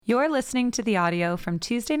You're listening to the audio from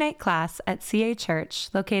Tuesday night class at CA Church,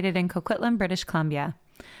 located in Coquitlam, British Columbia.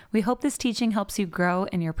 We hope this teaching helps you grow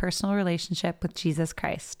in your personal relationship with Jesus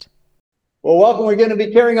Christ. Well, welcome. We're going to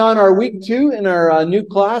be carrying on our week 2 in our new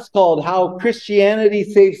class called How Christianity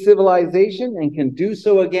Saves Civilization and Can Do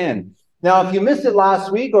So Again. Now, if you missed it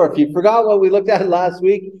last week, or if you forgot what we looked at last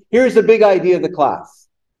week, here's the big idea of the class.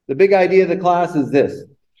 The big idea of the class is this: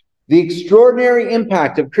 the extraordinary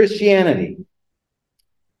impact of Christianity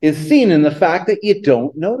is seen in the fact that you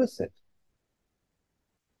don't notice it.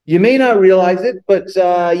 You may not realize it, but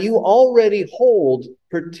you already hold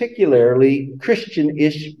particularly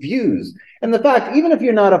Christian-ish views. And the fact, even if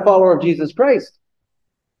you're not a follower of Jesus Christ,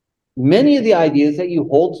 many of the ideas that you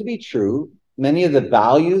hold to be true, many of the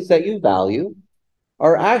values that you value,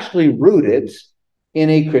 are actually rooted in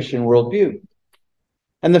a Christian worldview.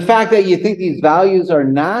 And the fact that you think these values are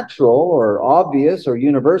natural or obvious or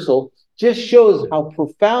universal just shows how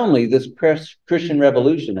profoundly this Christian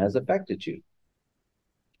revolution has affected you.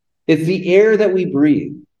 It's the air that we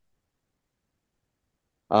breathe.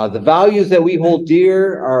 The values that we hold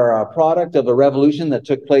dear are a product of a revolution that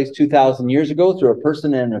took place 2,000 years ago through a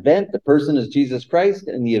person and an event. The person is Jesus Christ,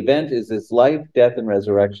 and the event is his life, death, and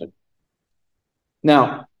resurrection.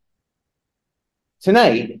 Now,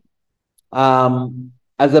 tonight,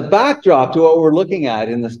 as a backdrop to what we're looking at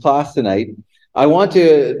in this class tonight, I want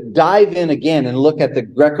to dive in again and look at the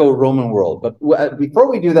Greco-Roman world. But before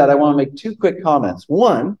we do that, I want to make 2 quick comments.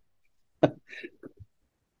 One,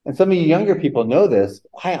 and some of you younger people know this,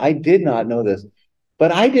 I did not know this,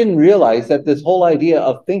 but I didn't realize that this whole idea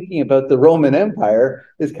of thinking about the Roman Empire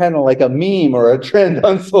is kind of like a meme or a trend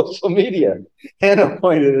on social media. Hannah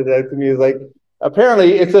pointed it out to me. It's like,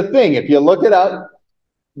 apparently it's a thing. If you look it up,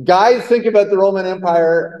 guys think about the Roman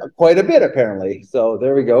Empire quite a bit, apparently. So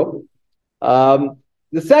there we go.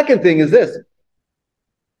 The second thing is this.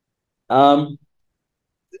 So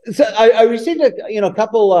I received a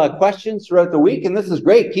couple questions throughout the week, and this is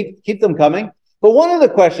great. Keep them coming. But one of the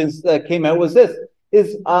questions that came out was this: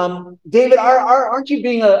 David, aren't you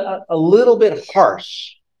being a little bit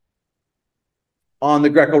harsh on the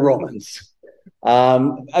Greco-Romans?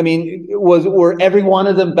 I mean, were every one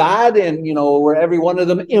of them bad, and were every one of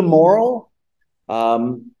them immoral?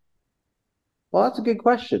 Well, that's a good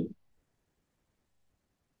question.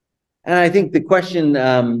 And I think the question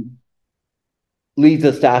leads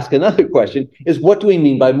us to ask another question, is what do we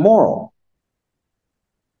mean by moral?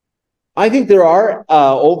 I think there are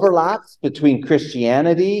overlaps between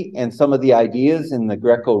Christianity and some of the ideas in the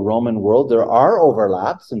Greco-Roman world. There are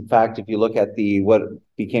overlaps. In fact, if you look at what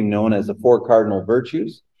became known as the 4 cardinal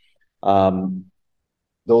virtues,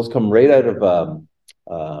 those come right out of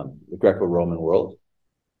the Greco-Roman world.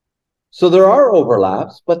 So there are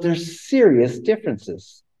overlaps, but there's serious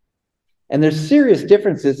differences. And there's serious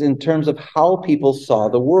differences in terms of how people saw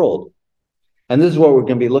the world. And this is what we're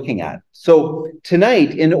going to be looking at. So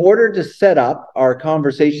tonight, in order to set up our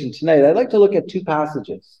conversation tonight, I'd like to look at 2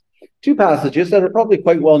 passages. 2 passages that are probably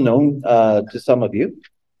quite well known to some of you,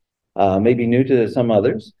 maybe new to some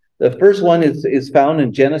others. The first one is found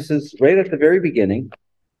in Genesis, right at the very beginning,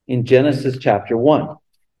 in Genesis chapter 1.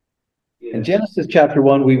 Yeah. In Genesis chapter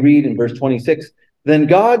 1, we read in verse 26, "Then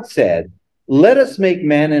God said, 'Let us make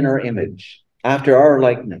man in our image, after our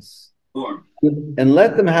likeness, and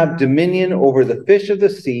let them have dominion over the fish of the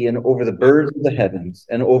sea, and over the birds of the heavens,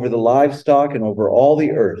 and over the livestock, and over all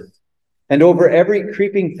the earth, and over every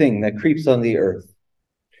creeping thing that creeps on the earth.'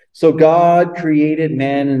 So God created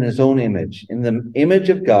man in his own image. In the image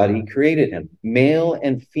of God, he created him. Male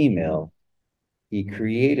and female, he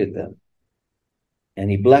created them. And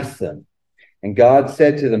he blessed them. And God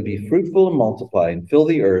said to them, 'Be fruitful and multiply, and fill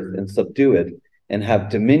the earth, and subdue it, and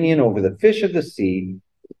have dominion over the fish of the sea,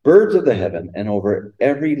 the birds of the heaven, and over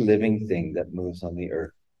every living thing that moves on the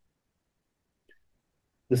earth.'"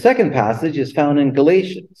 The second passage is found in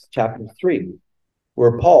Galatians chapter 3,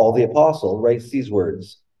 where Paul, the apostle, writes these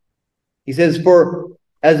words. He says, "For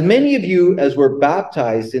as many of you as were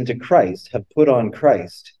baptized into Christ have put on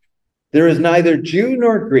Christ. There is neither Jew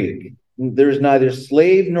nor Greek, there is neither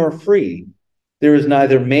slave nor free, there is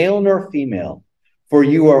neither male nor female, for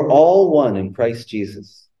you are all one in Christ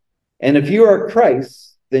Jesus. And if you are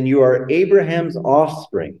Christ, then you are Abraham's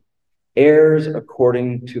offspring, heirs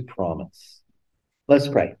according to promise." Let's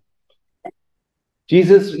pray.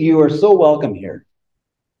 Jesus, you are so welcome here.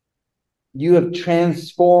 You have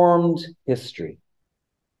transformed history.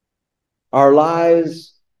 Our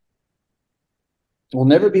lives will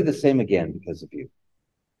never be the same again because of you.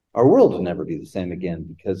 Our world will never be the same again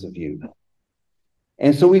because of you.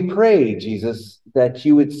 And so we pray, Jesus, that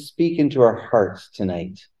you would speak into our hearts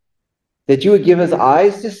tonight, that you would give us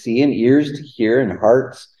eyes to see and ears to hear and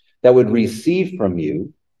hearts that would receive from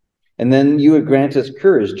you. And then you would grant us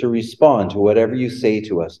courage to respond to whatever you say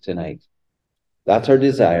to us tonight. That's our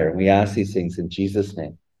desire. And we ask these things in Jesus'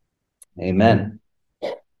 name. Amen.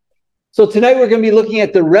 So tonight we're going to be looking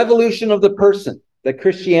at the revolution of the person that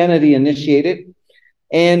Christianity initiated.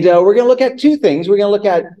 And we're going to look at two things. We're going to look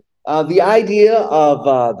at the idea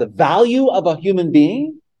of the value of a human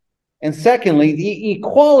being. And secondly, the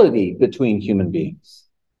equality between human beings.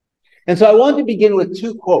 And so I want to begin with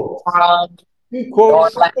two quotes. Two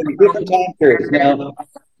quotes from different time periods. Now,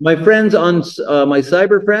 my friends on my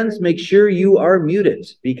cyber friends, make sure you are muted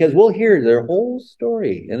because we'll hear their whole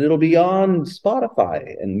story and it'll be on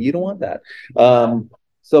Spotify and you don't want that.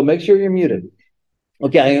 So make sure you're muted.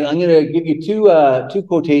 Okay, I'm going to give you two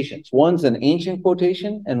quotations. One's an ancient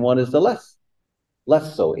quotation and one is the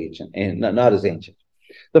less so ancient and not as ancient.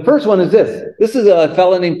 The first one is this. This is a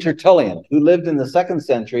fellow named Tertullian who lived in the 2nd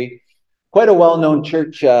century, quite a well-known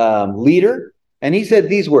church leader. And he said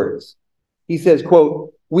these words. He says,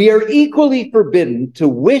 quote, "We are equally forbidden to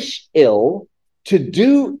wish ill, to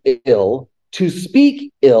do ill, to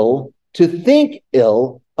speak ill, to think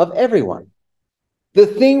ill of everyone. The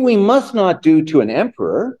thing we must not do to an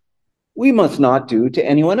emperor, we must not do to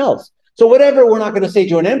anyone else." So whatever we're not going to say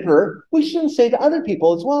to an emperor, we shouldn't say to other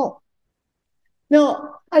people as well.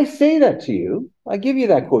 Now, I say that to you. I give you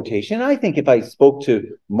that quotation. I think if I spoke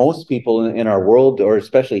to most people in our world, or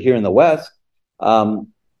especially here in the West, a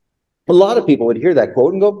lot of people would hear that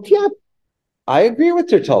quote and go, yeah, I agree with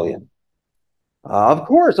Tertullian. Of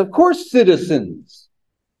course, citizens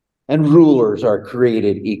and rulers are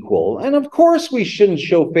created equal. And of course, we shouldn't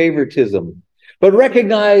show favoritism, but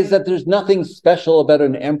recognize that there's nothing special about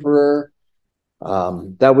an emperor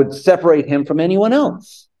that would separate him from anyone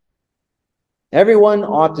else. Everyone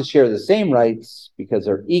ought to share the same rights because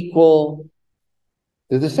they're equal.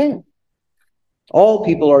 They're the same. All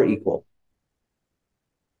people are equal.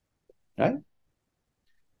 Right?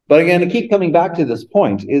 But again, to keep coming back to this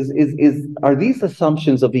point, are these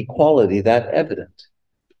assumptions of equality that evident?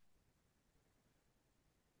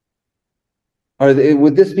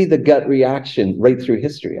 Would this be the gut reaction right through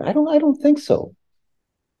history? I don't think so.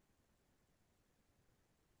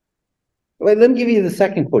 Let me give you the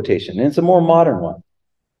second quotation, and it's a more modern one.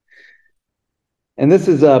 And this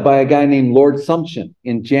is by a guy named Lord Sumption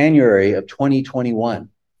in January of 2021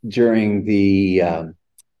 during the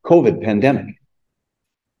COVID pandemic.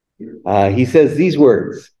 He says these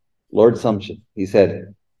words, Lord Sumption. He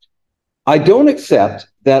said, "I don't accept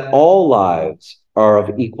that all lives are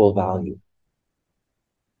of equal value."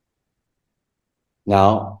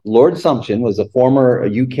 Now, Lord Sumption was a former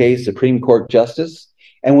UK Supreme Court Justice.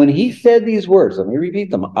 And when he said these words, let me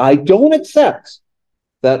repeat them, "I don't accept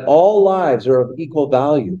that all lives are of equal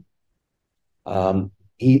value,"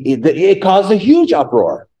 it caused a huge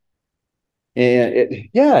uproar.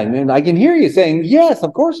 And I can hear you saying, yes,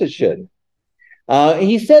 of course it should.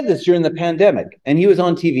 He said this during the pandemic, and he was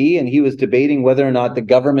on TV and he was debating whether or not the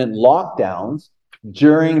government lockdowns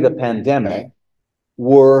during the pandemic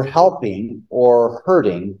were helping or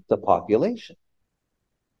hurting the population.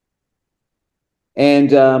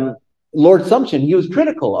 And Lord Sumption, he was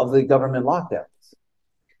critical of the government lockdowns.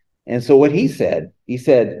 And so what he said,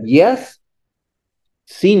 yes,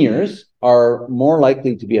 seniors are more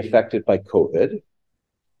likely to be affected by COVID,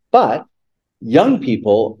 but young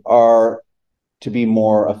people are to be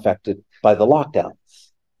more affected by the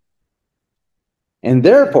lockdowns. And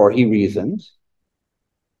therefore, he reasoned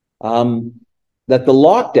that the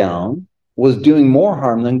lockdown was doing more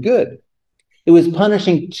harm than good. It was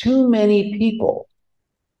punishing too many people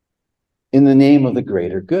in the name of the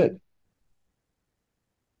greater good.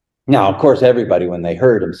 Now, of course, everybody, when they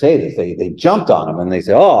heard him say this, they jumped on him and they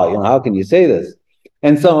said, oh, how can you say this?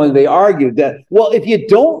 And so they argued that, well, if you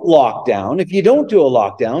don't lock down, if you don't do a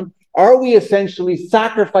lockdown, are we essentially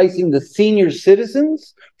sacrificing the senior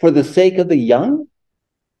citizens for the sake of the young?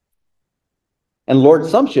 And Lord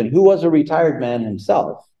Sumption, who was a retired man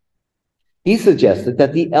himself, he suggested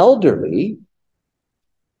that the elderly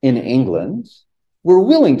in England were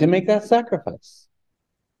willing to make that sacrifice.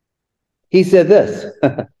 He said this,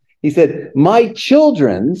 he said, "My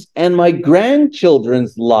children's and my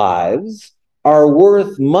grandchildren's lives are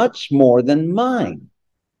worth much more than mine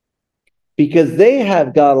because they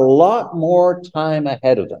have got a lot more time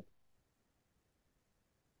ahead of them."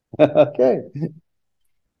 Okay.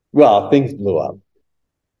 Well, things blew up.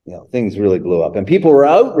 Things really blew up. And people were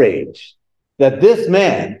outraged that this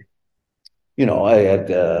man,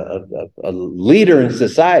 a leader in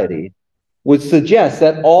society, would suggest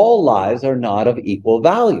that all lives are not of equal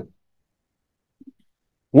value.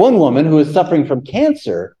 One woman who was suffering from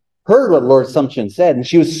cancer heard what Lord Sumption said, and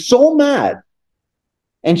she was so mad.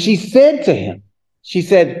 And she said to him, she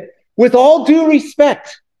said, with all due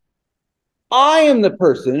respect, I am the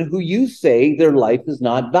person who you say their life is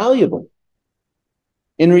not valuable.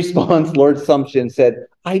 In response, Lord Sumption said,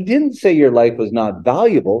 I didn't say your life was not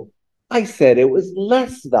valuable. I said it was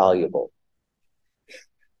less valuable.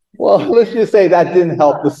 Well, let's just say that didn't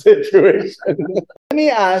help the situation. Let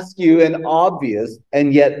me ask you an obvious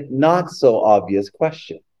and yet not so obvious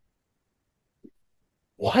question.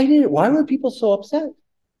 Why were people so upset?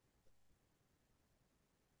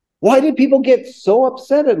 Why did people get so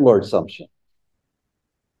upset at Lord Sumption?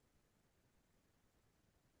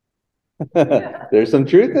 There's some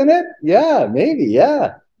truth in it? Yeah, maybe,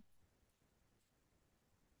 yeah.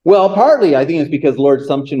 Well, partly I think it's because Lord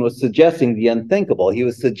Sumption was suggesting the unthinkable. He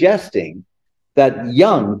was suggesting that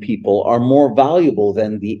young people are more valuable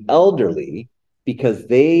than the elderly because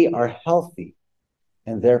they are healthy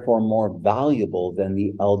and therefore more valuable than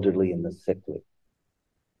the elderly and the sickly.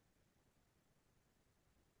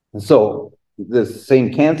 And so the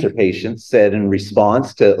same cancer patient said in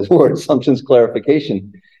response to Lord Sumption's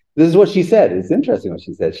clarification, this is what she said. It's interesting what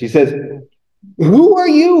she said. She says, who are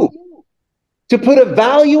you to put a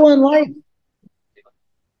value on life?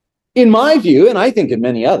 In my view, and I think in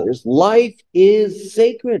many others, life is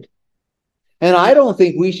sacred. And I don't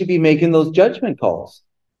think we should be making those judgment calls.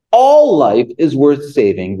 All life is worth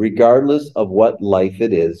saving, regardless of what life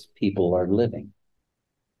it is people are living.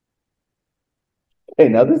 Okay,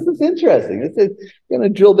 now this is interesting. I'm going to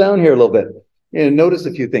drill down here a little bit. Notice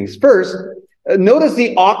a few things. First, notice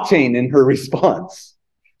the octane in her response.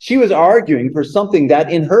 She was arguing for something that,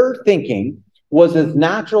 in her thinking, was as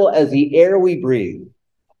natural as the air we breathe.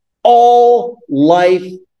 All life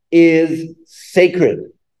is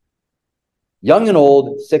sacred. Young and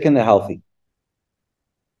old, sick and the healthy.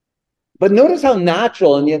 But notice how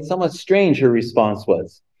natural and yet somewhat strange her response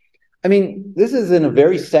was. I mean, this is in a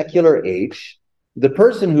very secular age. The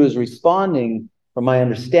person who is responding, from my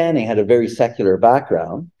understanding, had a very secular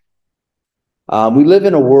background. We live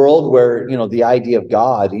in a world where, the idea of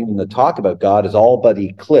God, even the talk about God, is all but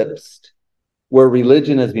eclipsed, where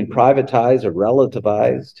religion has been privatized or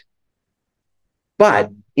relativized.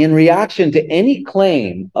 But in reaction to any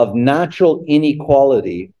claim of natural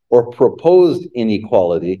inequality or proposed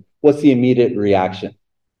inequality, what's the immediate reaction?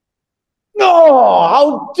 No,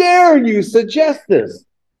 how dare you suggest this?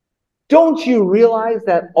 Don't you realize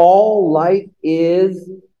that all life is,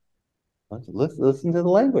 let's listen to the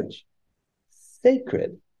language,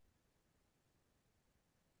 sacred?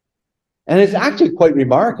 And it's actually quite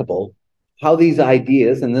remarkable how these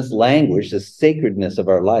ideas and this language, the sacredness of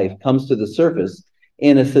our life, comes to the surface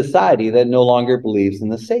in a society that no longer believes in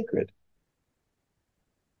the sacred.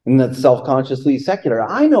 And that's self-consciously secular.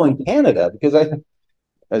 I know in Canada, because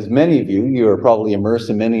as many of you are probably immersed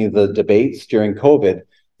in many of the debates during COVID,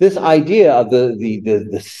 this idea of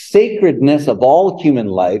the sacredness of all human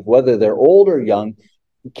life, whether they're old or young,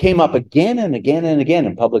 came up again and again and again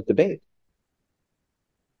in public debate.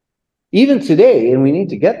 Even today, and we need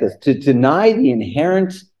to get this, to deny the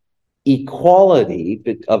inherent equality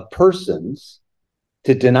of persons,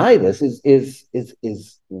 to deny this is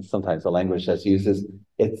sometimes the language that's used is,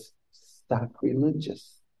 it's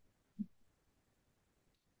sacrilegious.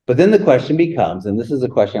 But then the question becomes, and this is a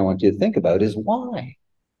question I want you to think about, is why?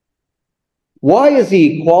 Why is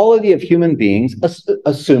the equality of human beings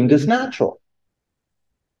assumed as natural?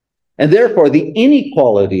 And therefore, the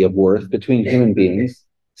inequality of worth between human beings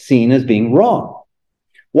seen as being wrong?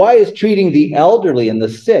 Why is treating the elderly and the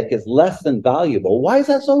sick as less than valuable? Why is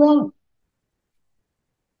that so wrong?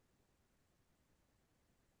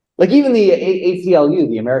 Like even the ACLU,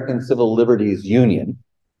 the American Civil Liberties Union,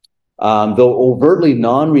 though overtly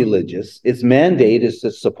non-religious, its mandate is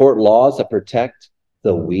to support laws that protect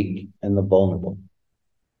the weak and the vulnerable.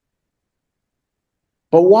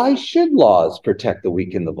 But why should laws protect the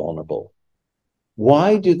weak and the vulnerable?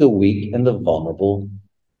 Why do the weak and the vulnerable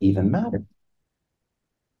even matter?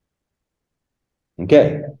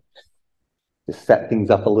 Okay, to set things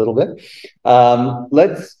up a little bit,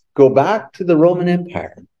 let's go back to the Roman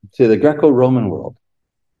Empire, to the Greco-Roman world.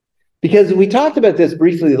 Because we talked about this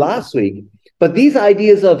briefly last week, but these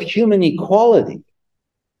ideas of human equality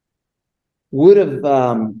would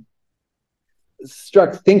have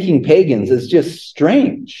struck thinking pagans as just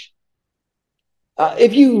strange.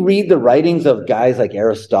 If you read the writings of guys like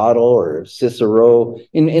Aristotle or Cicero,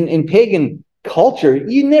 in pagan culture,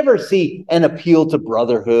 you never see an appeal to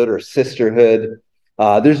brotherhood or sisterhood.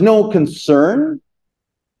 There's no concern.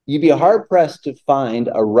 You'd be hard-pressed to find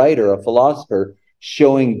a writer, a philosopher,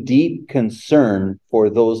 showing deep concern for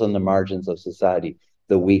those on the margins of society,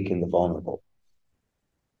 the weak and the vulnerable.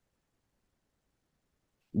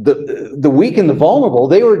 The weak and the vulnerable,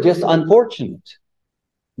 they were just unfortunate.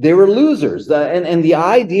 They were losers. And the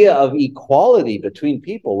idea of equality between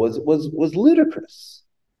people was ludicrous.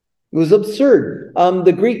 It was absurd.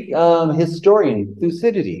 The Greek historian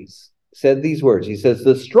Thucydides said these words. He says,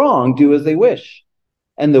 "The strong do as they wish,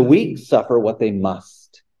 and the weak suffer what they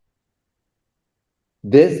must."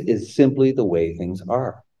 This is simply the way things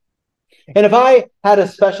are. And if I had a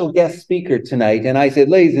special guest speaker tonight and I said,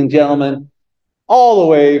 "Ladies and gentlemen, all the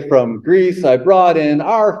way from Greece, I brought in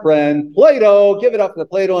our friend Plato. Give it up to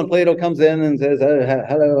Plato." And Plato comes in and says,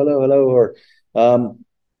 hello. Or,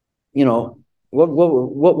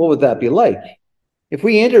 what would that be like? If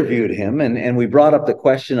we interviewed him and we brought up the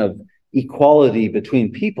question of equality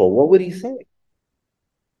between people, what would he say?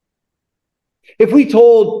 If we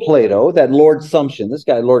told Plato that Lord Sumption, this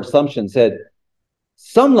guy, Lord Sumption, said,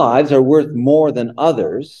 some lives are worth more than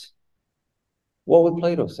others, what would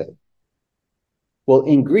Plato say? Well,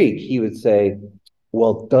 in Greek, he would say,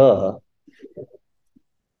 well, duh.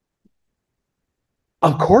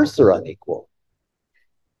 Of course they're unequal.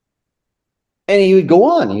 And he would go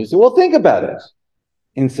on. He would say, well, think about it.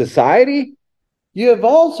 In society, you have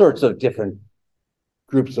all sorts of different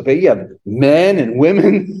groups of people. You have men and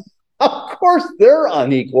women. Of course, they're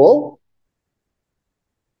unequal.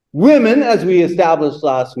 Women, as we established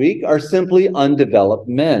last week, are simply undeveloped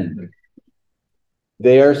men.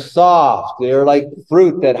 They are soft. They are like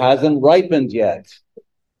fruit that hasn't ripened yet.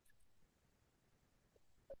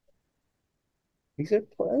 He said,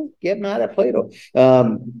 get mad at Plato.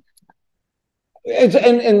 And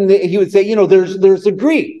he would say, there's the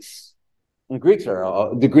Greeks. The Greeks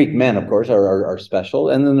are, the Greek men, of course, are special.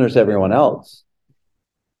 And then there's everyone else.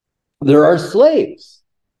 There are slaves.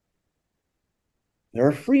 There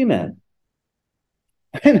are free men.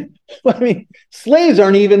 And slaves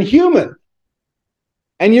aren't even human.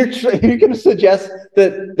 And you're going to suggest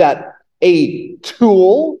that a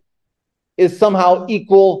tool is somehow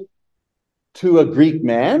equal to a Greek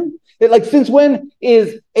man? Since when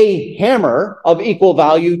is a hammer of equal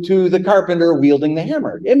value to the carpenter wielding the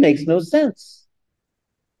hammer? It makes no sense.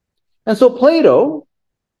 And so Plato,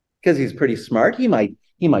 because he's pretty smart, he might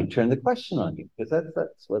turn the question on you, because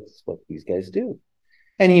that's what these guys do.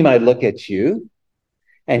 And he might look at you,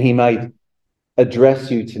 and he might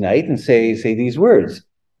address you tonight and say these words.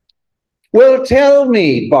 Well, tell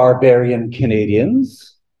me, barbarian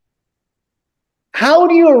Canadians, how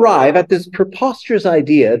do you arrive at this preposterous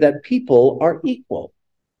idea that people are equal?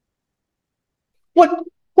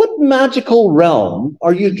 What magical realm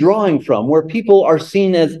are you drawing from where people are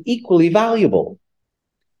seen as equally valuable?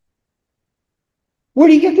 Where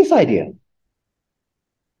do you get this idea?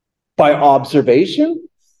 By observation?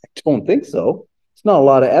 I don't think so. There's not a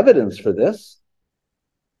lot of evidence for this.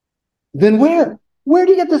 Then where? Where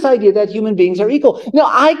do you get this idea that human beings are equal? Now,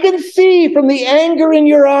 I can see from the anger in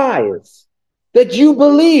your eyes that you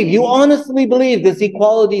honestly believe this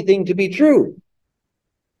equality thing to be true.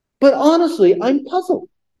 But honestly, I'm puzzled.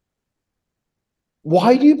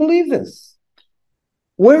 Why do you believe this?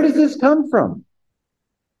 Where does this come from?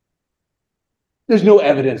 There's no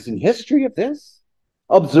evidence in history of this.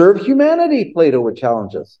 Observe humanity, Plato would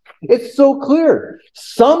challenge us. It's so clear.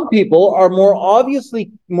 Some people are more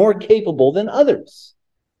obviously more capable than others.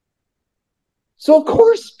 So of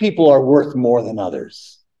course people are worth more than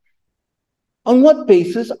others. On what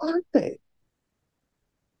basis aren't they?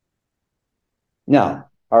 Now,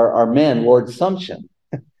 our man, Lord Sumption,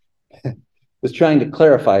 was trying to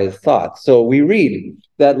clarify his thoughts. So we read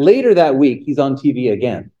that later that week, he's on TV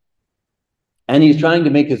again. And he's trying to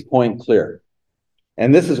make his point clear.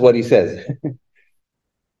 And this is what he says.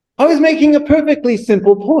 I was making a perfectly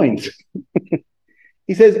simple point.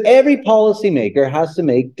 He says, every policymaker has to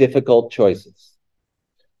make difficult choices.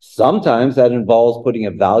 Sometimes that involves putting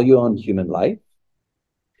a value on human life.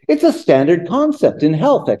 It's a standard concept in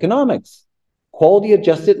health economics. Quality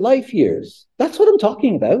adjusted life years. That's what I'm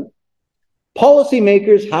talking about.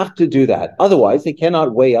 Policymakers have to do that. Otherwise, they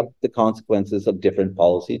cannot weigh up the consequences of different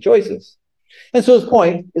policy choices. And so his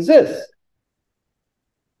point is this.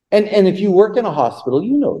 And if you work in a hospital,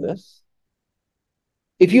 you know this.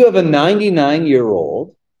 If you have a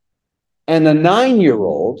 99-year-old and a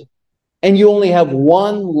 9-year-old, and you only have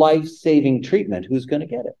one life-saving treatment, who's going to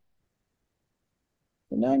get it?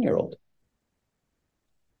 The 9-year-old.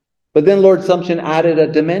 But then Lord Sumption added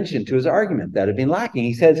a dimension to his argument that had been lacking.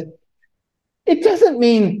 He says, it doesn't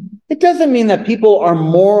mean that people are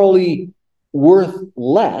morally worth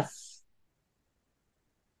less.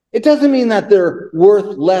 It doesn't mean that they're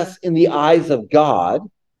worth less in the eyes of God,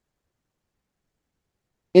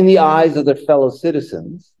 in the eyes of their fellow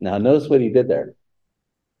citizens. Now, notice what he did there.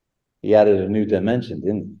 He added a new dimension,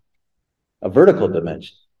 didn't he? A vertical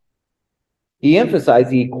dimension. He emphasized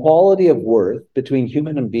the equality of worth between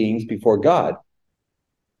human beings before God.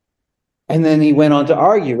 And then he went on to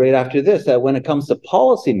argue right after this that when it comes to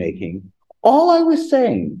policy making, all I was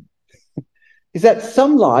saying is that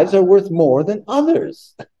some lives are worth more than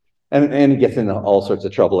others. And he gets into all sorts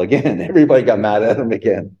of trouble again. Everybody got mad at him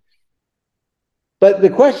again. But the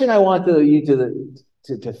question I want you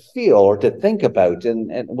to feel or to think about,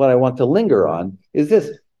 and what I want to linger on, is this.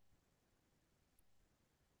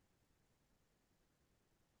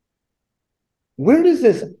 Where does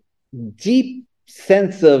this deep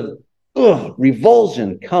sense of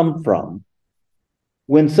revulsion come from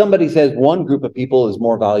when somebody says one group of people is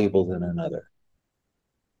more valuable than another?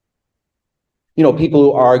 You know, people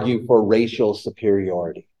who argue for racial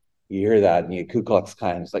superiority. You hear that in the Ku Klux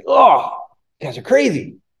Klan. It's like, oh, you guys are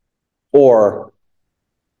crazy. Or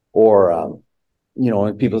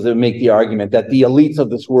people that make the argument that the elites of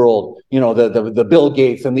this world, the Bill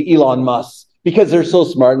Gates and the Elon Musk, because they're so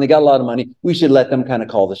smart and they got a lot of money, we should let them kind of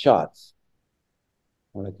call the shots.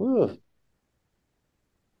 I'm like, ugh.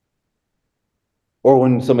 Or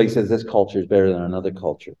when somebody says this culture is better than another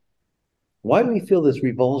culture. Why do we feel this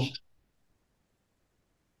revulsion?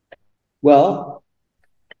 Well,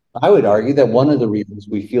 I would argue that one of the reasons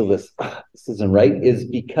we feel this isn't right is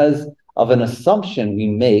because of an assumption we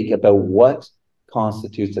make about what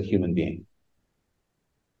constitutes a human being.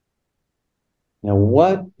 Now,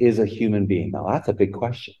 what is a human being? Now, that's a big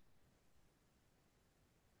question.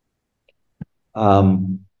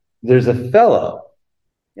 There's a fellow,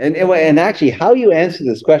 and actually how you answer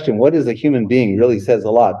this question, what is a human being, really says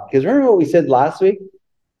a lot. Because remember what we said last week?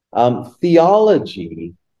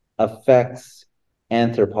 Theology affects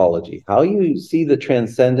anthropology. How you see the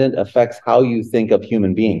transcendent affects how you think of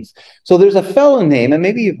human beings. So there's a fellow name, and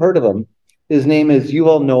maybe you've heard of him. His name is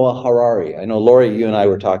Yuval Noah Harari. I know, Lori, you and I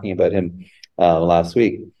were talking about him last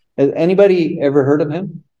week. Has anybody ever heard of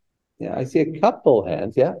him? Yeah, I see a couple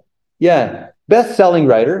hands. Yeah. Best-selling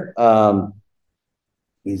writer.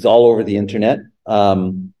 He's all over the internet.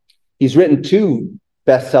 He's written 2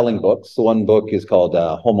 best-selling books. The one book is called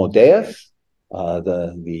Homo Deus,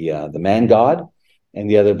 the man God, and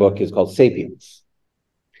the other book is called Sapiens.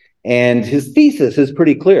 And his thesis is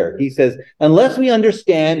pretty clear. He says, unless we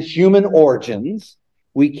understand human origins,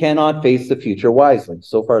 we cannot face the future wisely.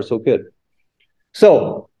 So far, so good.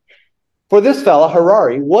 So, for this fella,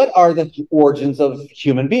 Harari, what are the origins of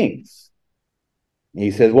human beings?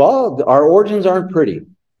 He says, well, our origins aren't pretty.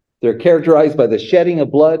 They're characterized by the shedding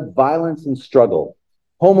of blood, violence, and struggle.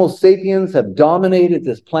 Homo sapiens have dominated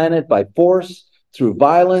this planet by force, through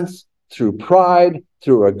violence, through pride,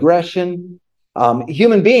 through aggression.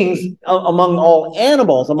 Human beings, among all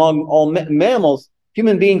animals, among all mammals,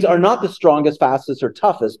 human beings are not the strongest, fastest, or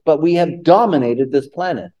toughest, but we have dominated this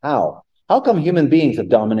planet. How? How come human beings have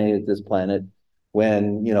dominated this planet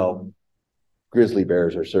when, grizzly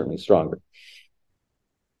bears are certainly stronger?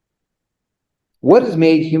 What has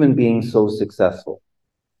made human beings so successful?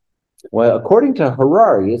 Well, according to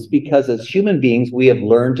Harari, it's because as human beings, we have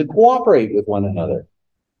learned to cooperate with one another.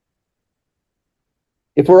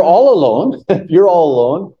 If we're all alone, if you're all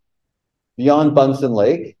alone beyond Bunsen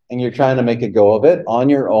Lake and you're trying to make a go of it on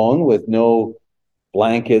your own with no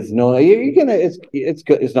blankets,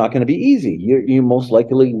 it's not going to be easy. You most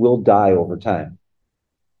likely will die over time.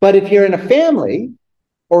 But if you're in a family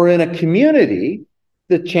or in a community,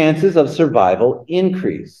 the chances of survival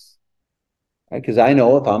increase. Right? Because I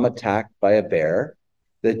know if I'm attacked by a bear,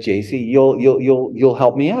 that JC, you'll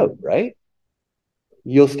help me out, right?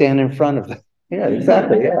 You'll stand in front of them. Yeah,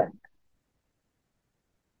 exactly. Yeah.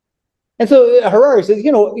 And so Harari says,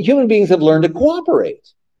 human beings have learned to cooperate.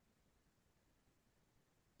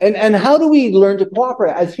 And how do we learn to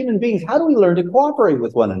cooperate? As human beings, how do we learn to cooperate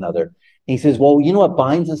with one another? And he says, well, you know what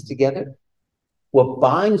binds us together? What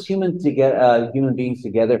binds human beings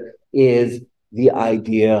together is the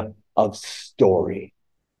idea of story.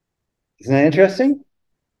 Isn't that interesting?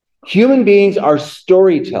 Human beings are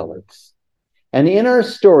storytellers. And in our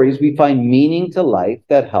stories, we find meaning to life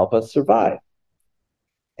that help us survive.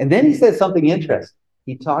 And then he says something interesting.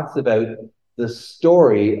 He talks about the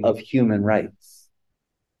story of human rights.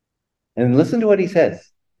 And listen to what he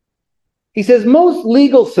says. He says, most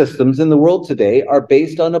legal systems in the world today are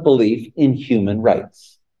based on a belief in human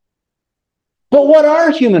rights. But what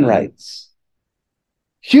are human rights?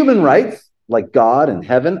 Human rights, like God and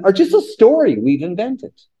heaven, are just a story we've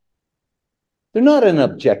invented. They're not an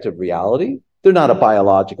objective reality. They're not a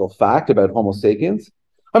biological fact about Homo sapiens.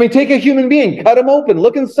 I mean, take a human being, cut him open,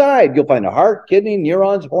 look inside. You'll find a heart, kidney,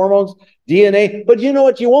 neurons, hormones, DNA. But you know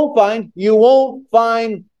what you won't find? You won't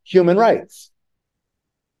find human rights.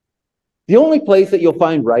 The only place that you'll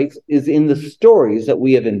find rights is in the stories that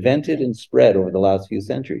we have invented and spread over the last few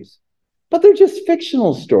centuries. But they're just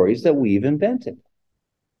fictional stories that we've invented.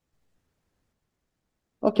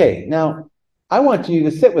 Okay, now I want you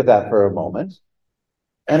to sit with that for a moment.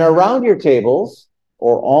 And around your tables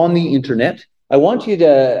or on the internet, I want you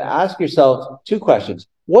to ask yourself two questions.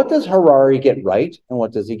 What does Harari get right and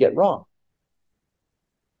what does he get wrong?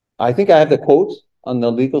 I think I have the quote on the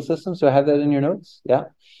legal system. So I have that in your notes. Yeah.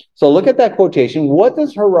 So look at that quotation. What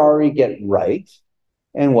does Harari get right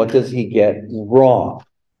and what does he get wrong?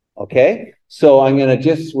 Okay. So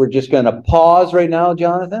we're just going to pause right now,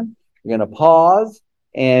 Jonathan. We're going to pause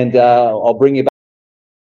and I'll bring you back.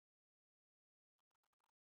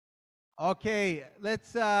 Okay,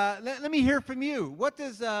 let me hear from you. What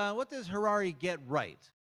does Harari get right?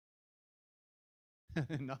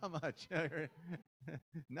 Not much.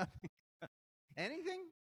 Nothing. Anything?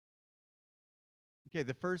 Okay,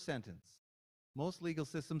 the first sentence. Most legal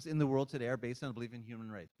systems in the world today are based on a belief in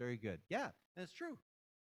human rights. Very good. Yeah, that's true.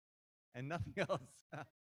 And nothing else.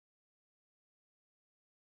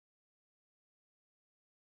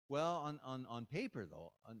 Well, on paper,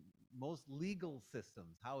 though, on most legal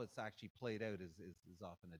systems, how it's actually played out is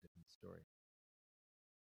often a different story.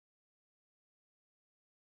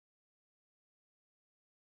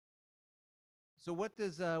 So what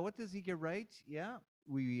does he get right? Yeah,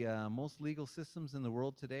 we most legal systems in the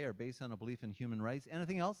world today are based on a belief in human rights.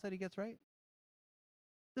 Anything else that he gets right?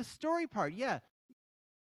 The story part, yeah.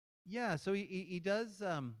 So he does.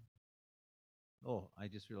 Oh, I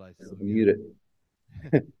just realized. Mute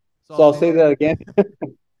it. So I'll say that again.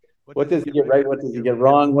 What does he get right? What does he get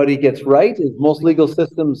wrong? What he gets right is most legal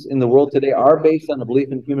systems in the world today are based on a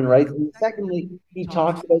belief in human rights. And secondly, he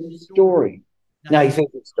talks about the story. Now, he says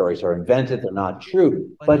that stories are invented, they're not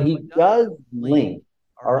true, but he does link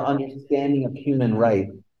our understanding of human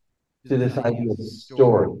rights to this idea of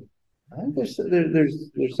story. I think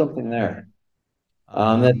there's something there.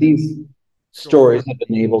 That these stories have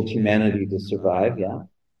enabled humanity to survive, yeah.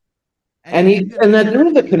 And that there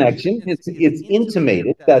is a connection. It's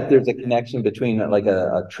intimated that there's a connection between like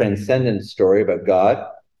a transcendent story about God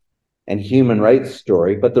and human rights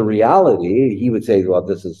story. But the reality, he would say, well,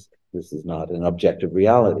 this is not an objective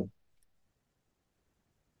reality.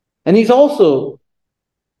 And he's also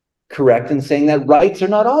correct in saying that rights are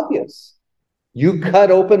not obvious. You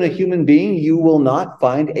cut open a human being, you will not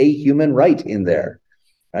find a human right in there.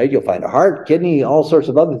 Right? You'll find a heart, kidney, all sorts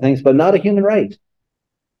of other things, but not a human right.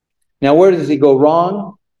 Now, where does he go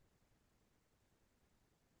wrong?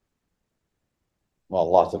 Well,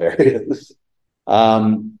 lots of areas.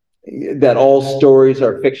 That all stories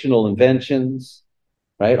are fictional inventions,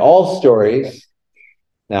 right? All stories.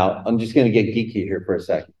 Now, I'm just going to get geeky here for a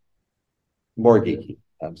second. More geeky.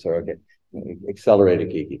 I'm sorry. Okay. Accelerated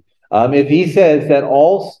geeky. If he says that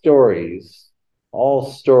all stories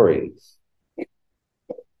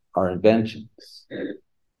are inventions,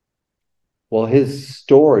 well, his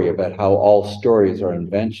story about how all stories are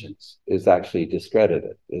inventions is actually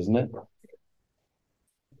discredited, isn't it?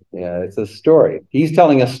 Yeah, it's a story. He's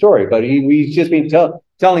telling a story, but he's just been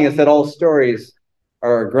telling us that all stories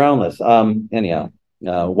are groundless. Anyhow,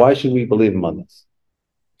 why should we believe him on this?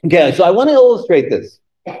 Okay, so I want to illustrate this.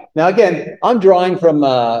 Now, again, I'm drawing from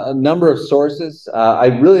a number of sources. I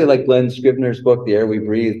really like Glenn Scrivener's book, The Air We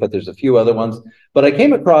Breathe, but there's a few other ones. But I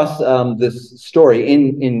came across this story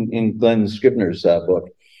in Glenn Scrivener's book,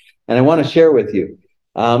 and I want to share with you.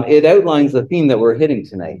 It outlines the theme that we're hitting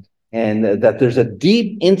tonight, and that there's a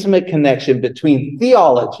deep, intimate connection between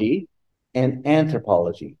theology and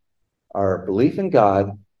anthropology, our belief in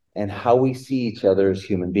God and how we see each other as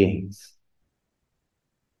human beings,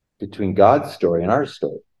 between God's story and our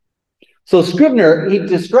story. So Scrivener, he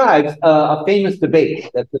describes a famous debate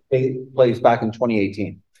that took place back in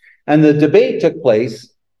 2018. And the debate took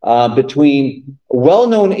place between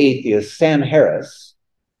well-known atheist Sam Harris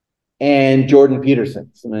and Jordan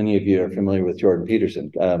Peterson. So many of you are familiar with Jordan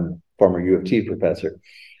Peterson, former U of T professor,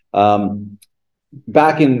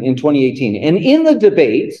 back in 2018. And in the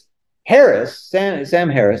debate, Sam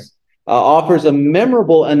Harris, offers a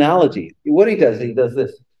memorable analogy. What he does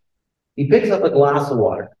this. He picks up a glass of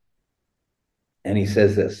water and he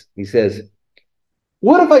says this. He says,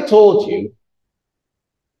 what if I told you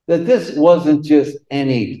that this wasn't just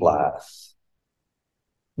any glass,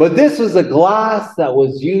 but this was a glass that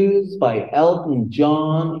was used by Elton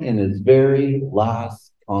John in his very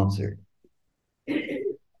last concert?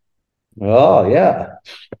 Oh, yeah.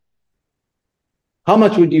 How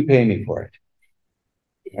much would you pay me for it?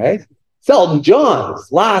 Right? It's Elton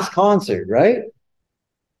John's last concert, right?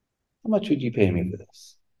 How much would you pay me for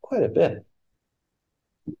this? Quite a bit.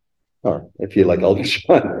 Or if you like Elton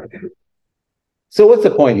John. So what's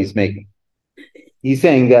the point he's making? He's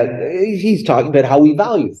saying that he's talking about how we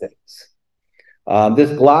value things.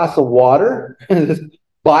 This glass of water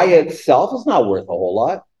by itself is not worth a whole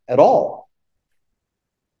lot at all.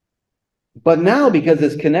 But now, because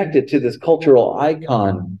it's connected to this cultural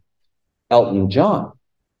icon, Elton John,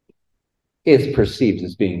 it's perceived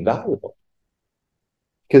as being valuable.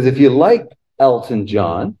 Because if you like Elton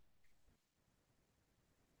John,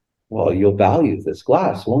 well, you'll value this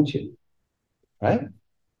glass, won't you? Right?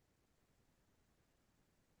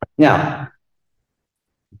 Now,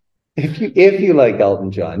 if you like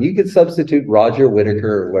Elton John, you could substitute Roger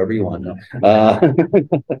Whittaker or whoever you want.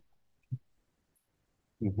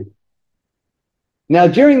 Now,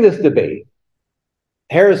 during this debate,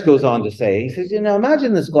 Harris goes on to say, he says,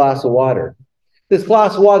 imagine this glass of water. This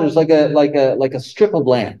glass of water is like a strip of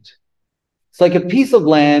land. It's like a piece of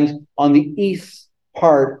land on the east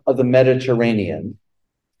part of the Mediterranean.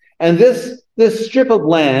 And this strip of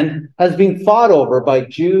land has been fought over by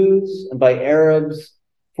Jews and by Arabs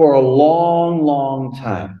for a long, long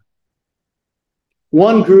time.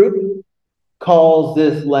 One group calls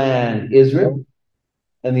this land Israel,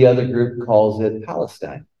 and the other group calls it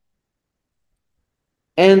Palestine.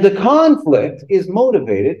 And the conflict is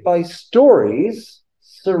motivated by stories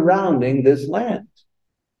surrounding this land.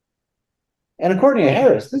 And according to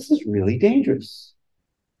Harris, this is really dangerous.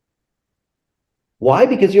 Why?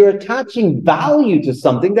 Because you're attaching value to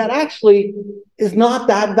something that actually is not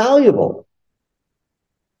that valuable.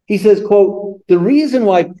 He says, quote, the reason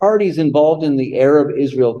why parties involved in the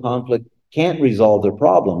Arab-Israel conflict can't resolve their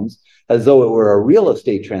problems as though it were a real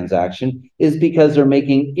estate transaction is because they're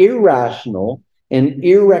making irrational and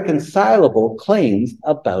irreconcilable claims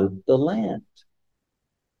about the land.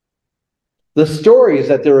 The stories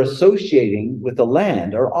that they're associating with the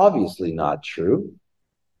land are obviously not true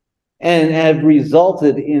and have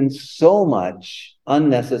resulted in so much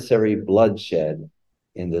unnecessary bloodshed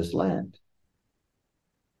in this land.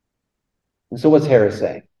 And so what's Harris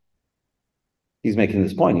saying? He's making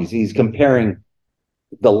this point. He's comparing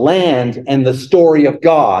the land and the story of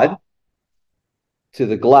God to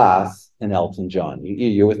the glass and Elton John.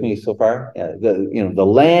 You're with me so far? Yeah, the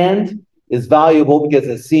land is valuable because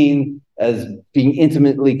it's seen as being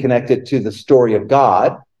intimately connected to the story of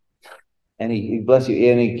God. And he bless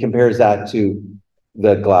you, and he compares that to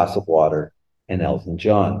the glass of water and Elton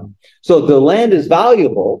John. So the land is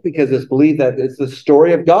valuable because it's believed that it's the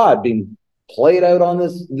story of God being played out on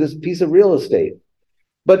this piece of real estate.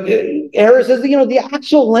 But Harris says, the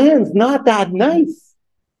actual land's not that nice.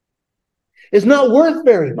 It's not worth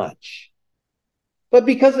very much. But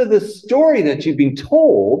because of the story that you've been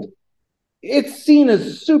told, it's seen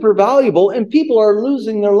as super valuable, and people are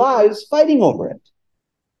losing their lives fighting over it.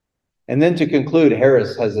 And then to conclude,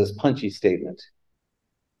 Harris has this punchy statement.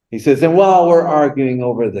 He says, and while we're arguing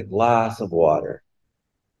over the glass of water,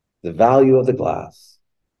 the value of the glass,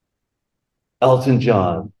 Elton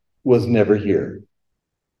John was never here.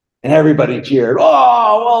 And everybody cheered,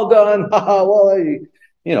 oh, well done.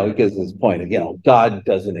 Well, because his point, God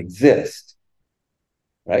doesn't exist.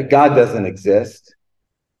 Right? God doesn't exist.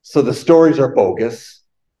 So the stories are bogus.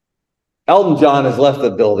 Elton John has left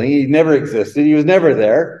the building. He never existed. He was never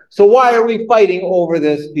there. So why are we fighting over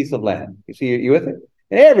this piece of land? You see, you with it?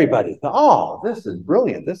 And everybody thought, oh, this is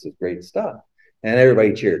brilliant. This is great stuff. And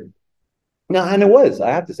everybody cheered. No, and it was,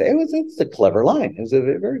 I have to say, it's a clever line. It was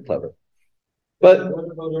very clever. But what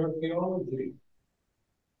about archaeology?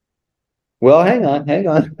 Well, hang on.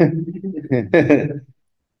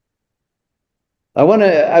 I want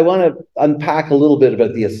to unpack a little bit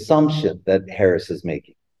about the assumption that Harris is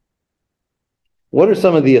making. What are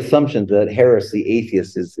some of the assumptions that Harris, the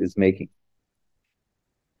atheist, is making?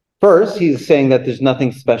 First, he's saying that there's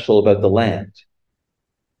nothing special about the land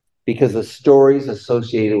because the stories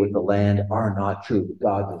associated with the land are not true.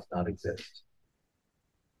 God does not exist.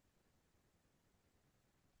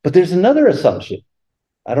 But there's another assumption.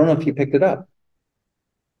 I don't know if you picked it up.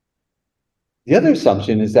 The other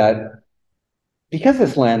assumption is that because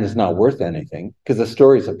this land is not worth anything, because the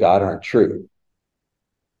stories of God aren't true,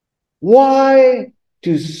 why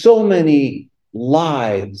do so many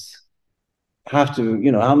lives have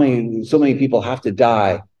to, so many people have to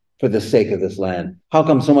die for the sake of this land? How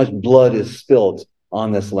come so much blood is spilled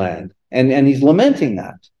on this land? And he's lamenting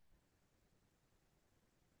that.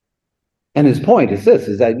 And his point is this,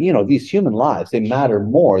 is that, these human lives, they matter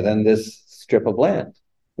more than this strip of land,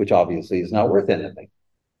 which obviously is not worth anything.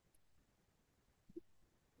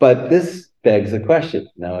 But this begs a question.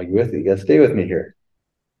 Now, are you with me? You got to stay with me here.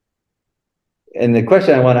 And the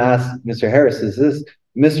question I want to ask Mr. Harris is this: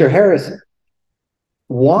 Mr. Harris,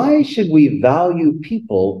 why should we value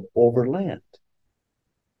people over land?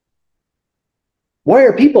 Why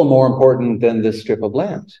are people more important than this strip of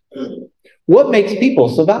land? What makes people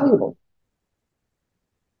so valuable?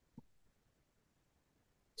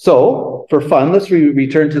 So, for fun, let's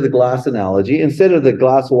return to the glass analogy. Instead of the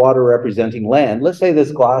glass of water representing land, let's say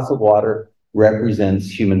this glass of water represents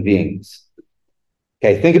human beings.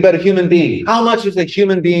 Okay, think about a human being. How much is a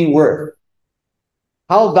human being worth?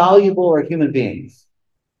 How valuable are human beings?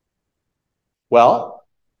 Well,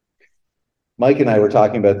 Mike and I were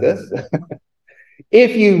talking about this.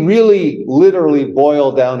 If you really literally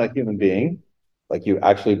boil down a human being, like you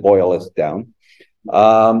actually boil us down,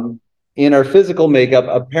 in our physical makeup,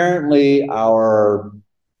 apparently our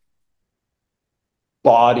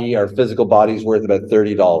physical body is worth about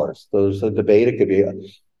 $30. There's a debate. It could be,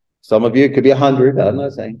 some of you, it could be 100. I'm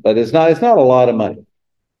not saying, but it's not a lot of money.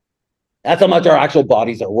 That's how much our actual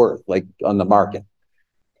bodies are worth, like on the market.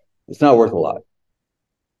 It's not worth a lot.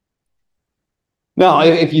 Now,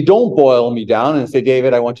 if you don't boil me down and say,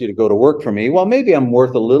 David, I want you to go to work for me, well, maybe I'm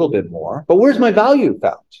worth a little bit more, but where's my value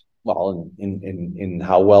found? Well, in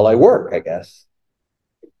how well I work, I guess.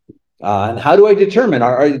 And how do I determine,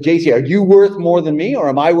 JC, are you worth more than me, or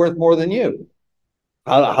am I worth more than you?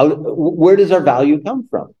 Where does our value come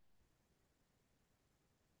from?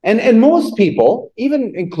 And most people,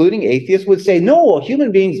 even including atheists, would say, no, a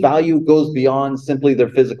human being's value goes beyond simply their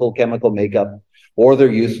physical chemical makeup or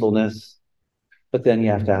their usefulness. But then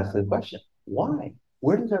you have to ask the question, why?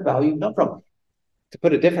 Where does our value come from? To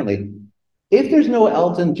put it differently, if there's no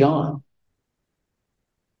Elton John,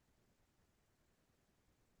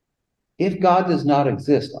 if God does not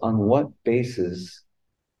exist, on what basis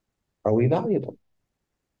are we valuable?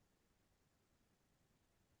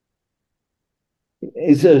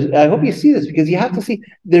 So I hope you see this, because you have to see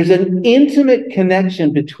there's an intimate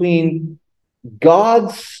connection between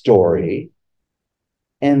God's story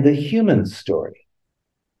and the human story.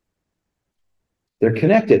 They're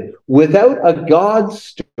connected. Without a God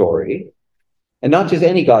story, and not just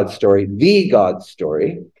any God story, the God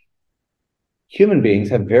story, human beings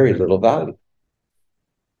have very little value.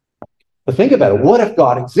 But think about it. What if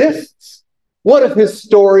God exists? What if his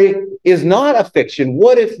story is not a fiction?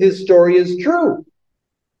 What if his story is true?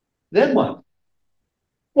 Then what?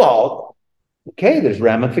 Well, okay, there's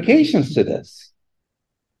ramifications to this.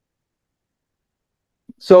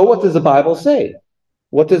 So what does the Bible say?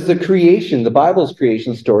 What does the Bible's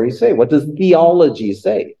creation story say? What does theology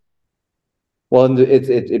say? Well,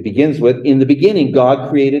 it begins with, in the beginning, God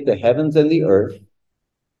created the heavens and the earth.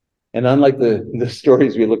 And unlike the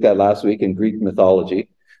stories we looked at last week in Greek mythology,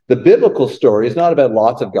 the biblical story is not about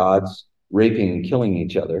lots of gods raping and killing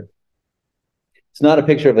each other. It's not a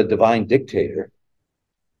picture of a divine dictator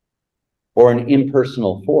or an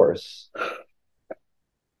impersonal force.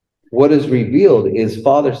 What is revealed is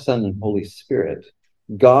Father, Son, and Holy Spirit.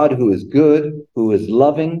 God who is good, who is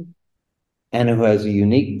loving, and who has a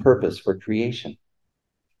unique purpose for creation.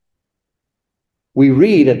 We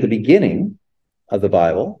read at the beginning of the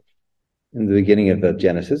Bible, in the beginning of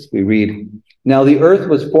Genesis, we read, now the earth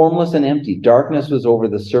was formless and empty. Darkness was over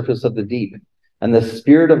the surface of the deep, and the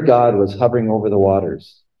Spirit of God was hovering over the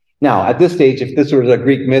waters. Now, at this stage, if this was a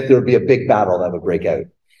Greek myth, there would be a big battle that would break out.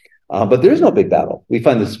 But there's no big battle. We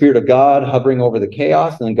find the Spirit of God hovering over the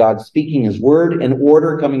chaos, and then God speaking his word and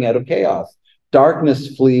order coming out of chaos.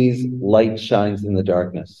 Darkness flees, light shines in the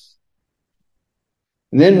darkness.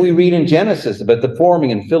 And then we read in Genesis about the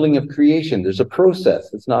forming and filling of creation. There's a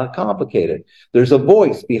process. It's not complicated. There's a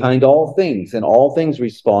voice behind all things, and all things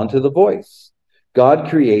respond to the voice. God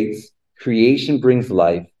creates. Creation brings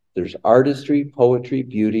life. There's artistry, poetry,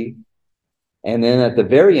 beauty. And then at the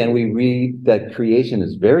very end, we read that creation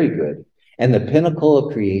is very good. And the pinnacle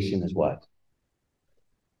of creation is what?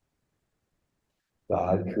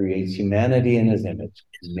 God creates humanity in his image,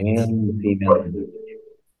 male and female.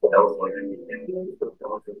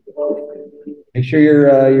 Make sure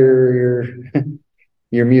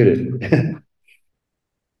you're muted.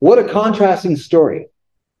 What a contrasting story.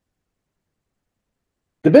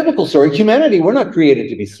 The biblical story, humanity, we're not created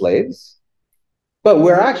to be slaves, but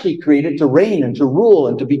we're actually created to reign and to rule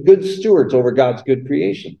and to be good stewards over God's good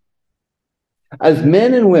creation. As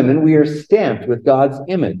men and women, we are stamped with God's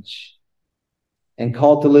image and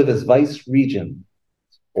called to live as vice regent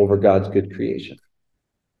over God's good creation.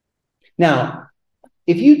 Now,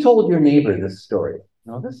 if you told your neighbor this story,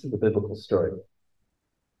 now this is the biblical story.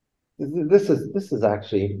 this is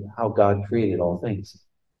actually how God created all things.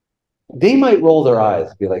 They might roll their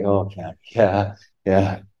eyes, be like, "Oh, yeah.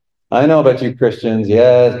 I know about you Christians.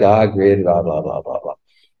 Yes, God created blah, blah, blah, blah, blah."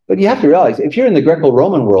 But you have to realize, if you're in the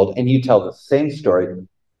Greco-Roman world and you tell the same story,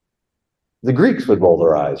 the Greeks would roll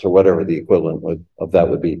their eyes, or whatever the equivalent of that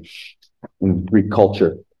would be in Greek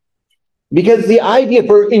culture. Because the idea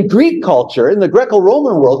in Greek culture, in the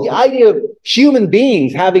Greco-Roman world, the idea of human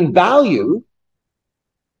beings having value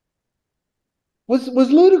was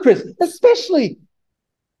ludicrous, especially,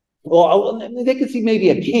 well, they could see maybe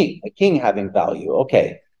a king having value,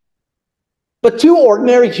 okay. But two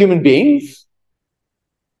ordinary human beings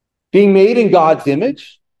being made in God's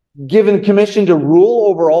image, given commission to rule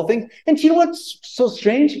over all things. And do you know what's so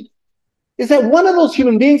strange? Is that one of those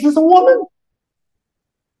human beings is a woman.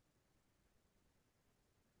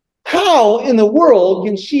 How in the world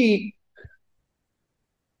can she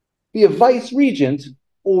be a vice regent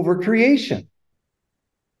over creation?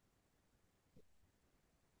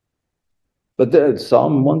 But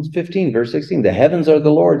Psalm 115, verse 16, the heavens are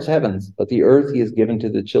the Lord's heavens, but the earth he has given to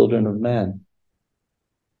the children of man.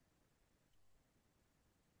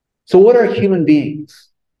 So what are human beings?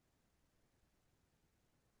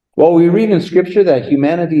 Well, we read in Scripture that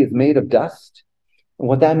humanity is made of dust. And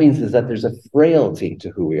what that means is that there's a frailty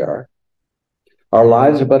to who we are. Our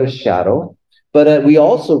lives are but a shadow. But we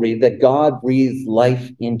also read that God breathes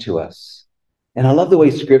life into us. And I love the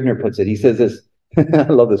way Scrivener puts it. He says this, I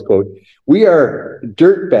love this quote, "We are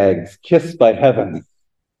dirtbags kissed by heaven."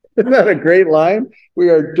 Isn't that a great line? We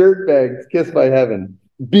are dirtbags kissed by heaven.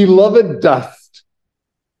 Beloved dust.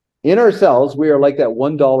 In ourselves, we are like that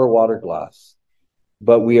 $1 water glass.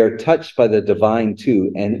 But we are touched by the divine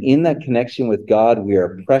too. And in that connection with God, we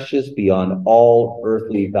are precious beyond all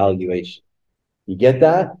earthly valuation. You get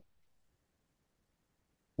that?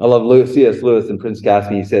 I love C.S. Lewis in Prince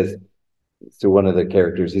Caspian. He says to one of the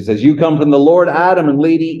characters, he says, "You come from the Lord Adam and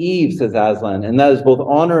Lady Eve," says Aslan, "and that is both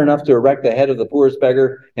honor enough to erect the head of the poorest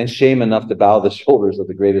beggar and shame enough to bow the shoulders of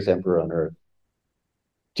the greatest emperor on earth."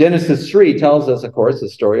 Genesis 3 tells us, of course, the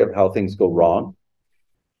story of how things go wrong.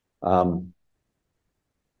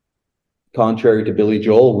 Contrary to Billy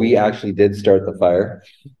Joel, we actually did start the fire.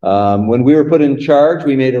 When we were put in charge,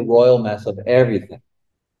 we made a royal mess of everything.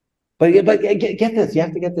 But get this, you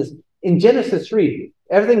have to get this. In Genesis 3,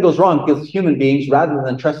 everything goes wrong because human beings, rather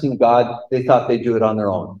than trusting God, they thought they'd do it on their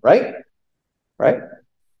own, right? Right?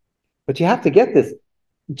 But you have to get this.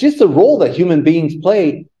 Just the role that human beings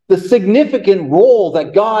play, the significant role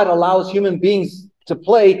that God allows human beings to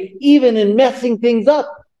play, even in messing things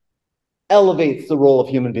up, elevates the role of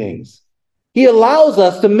human beings. He allows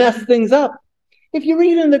us to mess things up. If you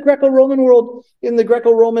read in the Greco-Roman world, in the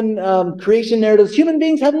Greco-Roman creation narratives, human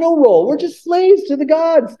beings have no role. We're just slaves to the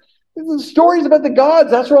gods. The stories about the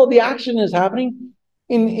gods, that's where all the action is happening.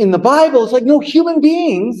 In the Bible, it's like, no, human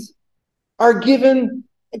beings are given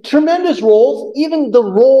tremendous roles, even the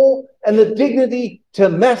role and the dignity to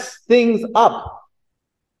mess things up.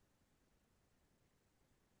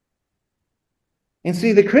 And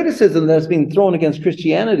see, the criticism that's being thrown against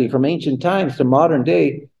Christianity from ancient times to modern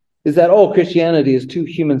day is that, oh, Christianity is too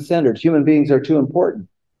human-centered. Human beings are too important.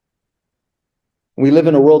 We live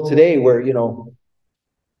in a world today where, you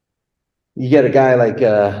get a guy like,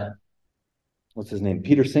 what's his name,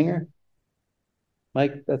 Peter Singer?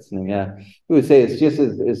 Mike, that's his name, yeah. Who would say it's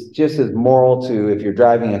just as moral to, if you're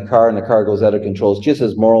driving a car and the car goes out of control, it's just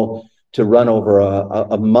as moral to run over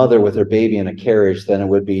a mother with her baby in a carriage than it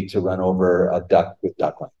would be to run over a duck with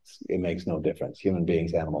ducklings. It makes no difference. Human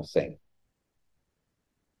beings, animals, same.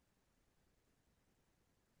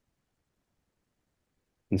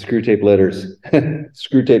 In Screwtape Letters,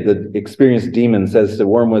 Screwtape, the experienced demon, says to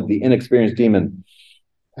Wormwood, the inexperienced demon,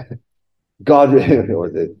 God,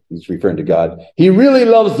 he's referring to God, he really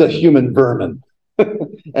loves the human vermin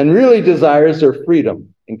and really desires their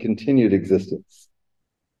freedom and continued existence.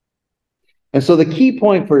 And so the key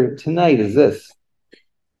point for tonight is this,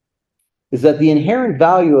 is that the inherent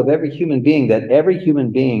value of every human being, that every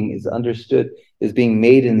human being is understood as being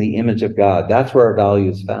made in the image of God. That's where our value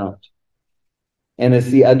is found. And it's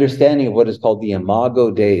the understanding of what is called the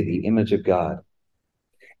Imago Dei, the image of God.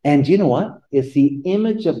 And you know what? It's the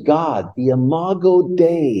image of God, the Imago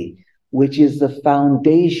Dei, which is the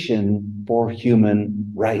foundation for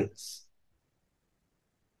human rights.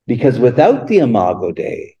 Because without the Imago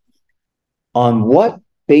Dei, on what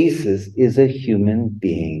basis is a human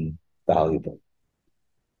being valuable?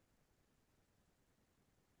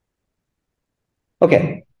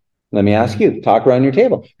 Okay, let me ask you, talk around your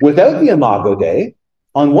table. Without the Imago Dei,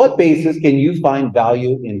 on what basis can you find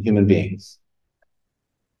value in human beings?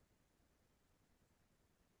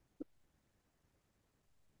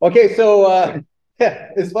 Okay, so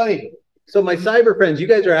it's funny. So my cyber friends, you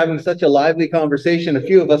guys are having such a lively conversation. A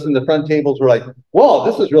few of us in the front tables were like, "Whoa,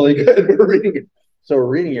 this is really good." We're reading it. So we're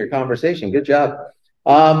reading your conversation. Good job.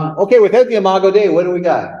 Okay, without the Imago Dei, what do we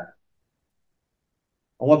got?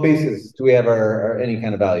 On what basis do we have our any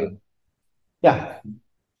kind of value? Yeah.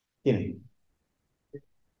 You know.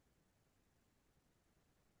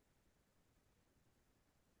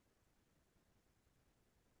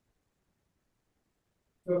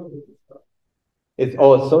 It's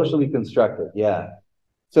socially constructed. Yeah.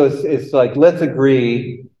 So it's like, let's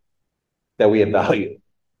agree that we have value.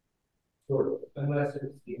 Unless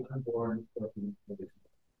it's the unborn.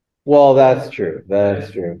 Well, that's true.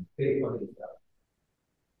 That's true.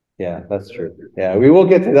 Yeah, that's true. Yeah, we will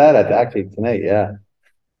get to that actually tonight. Yeah,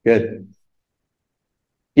 good.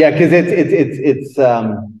 Yeah, because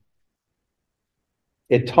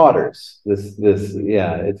it totters. This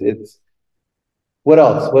yeah. It's what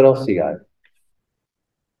else? What else you got?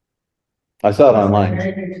 I saw it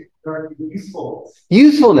online.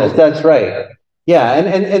 Usefulness. That's right. Yeah,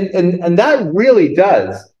 and that really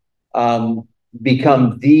does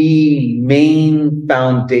become the main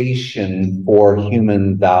foundation for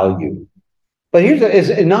human value. But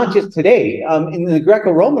it's not just today. In the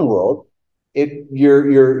Greco-Roman world,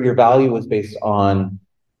 your value was based on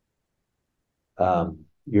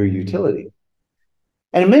your utility,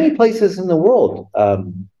 and in many places in the world,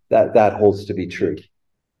 that holds to be true.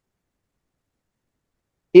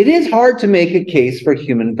 It is hard to make a case for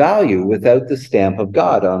human value without the stamp of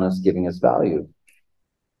God on us giving us value.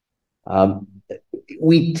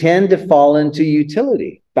 We tend to fall into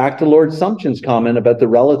utility. Back to Lord Sumption's comment about the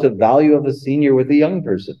relative value of a senior with a young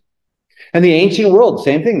person. And the ancient world,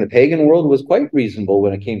 same thing. The pagan world was quite reasonable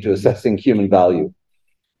when it came to assessing human value.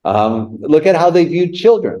 Look at how they viewed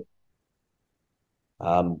children.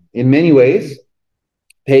 In many ways,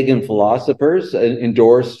 pagan philosophers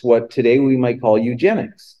endorsed what today we might call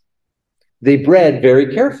eugenics. They bred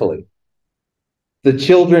very carefully. The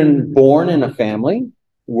children born in a family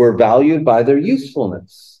were valued by their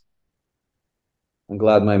usefulness. I'm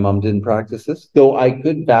glad my mom didn't practice this, though I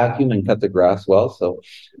could vacuum and cut the grass well. So,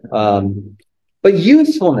 but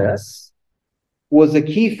usefulness was a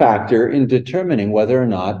key factor in determining whether or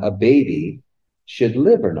not a baby should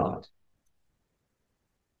live or not.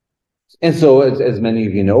 And so, as many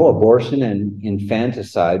of you know, abortion and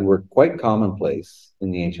infanticide were quite commonplace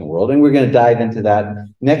in the ancient world. And we're going to dive into that.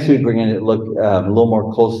 Next week, we're going to look a little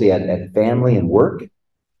more closely at family and work.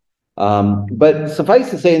 But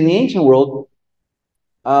suffice to say, in the ancient world,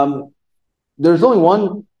 there's only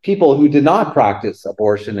one people who did not practice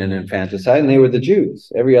abortion and infanticide, and they were the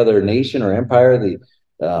Jews. Every other nation or empire,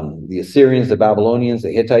 the Assyrians, the Babylonians,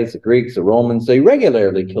 the Hittites, the Greeks, the Romans, they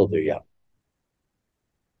regularly killed their young.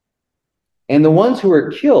 And the ones who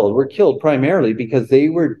were killed primarily because they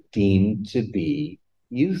were deemed to be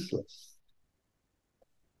useless.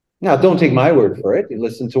 Now, don't take my word for it. You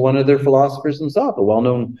listen to one of their philosophers himself, a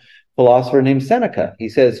well-known philosopher named Seneca. He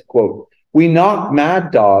says, quote, "We knock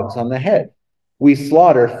mad dogs on the head. We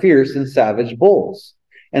slaughter fierce and savage bulls.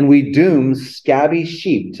 And we doom scabby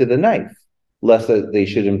sheep to the knife, lest they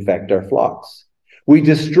should infect our flocks. We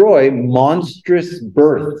destroy monstrous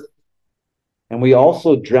birth. And we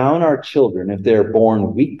also drown our children if they are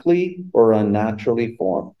born weakly or unnaturally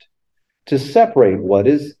formed. To separate what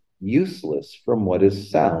is useless from what is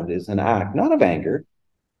sound is an act, not of anger,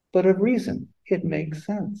 but of reason. It makes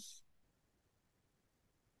sense."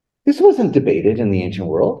 This wasn't debated in the ancient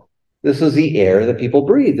world. This was the air that people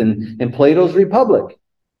breathed. In Plato's Republic,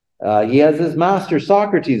 he has his master,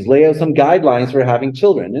 Socrates, lay out some guidelines for having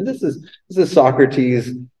children. And this is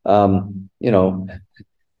Socrates,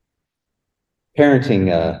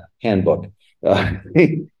 parenting handbook.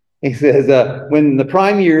 He says, when the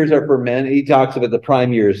prime years are for men, he talks about the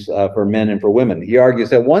prime years for men and for women. He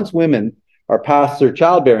argues that once women are past their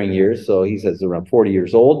childbearing years, so he says around 40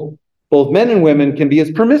 years old, both men and women can be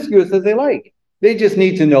as promiscuous as they like. They just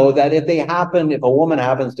need to know that if a woman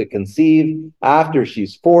happens to conceive after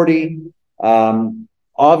she's 40,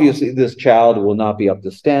 obviously this child will not be up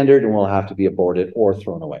to standard and will have to be aborted or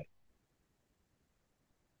thrown away.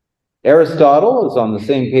 Aristotle is on the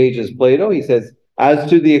same page as Plato. He says, as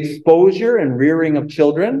to the exposure and rearing of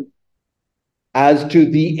children, which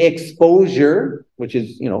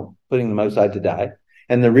is, putting them outside to die,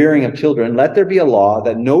 and the rearing of children, let there be a law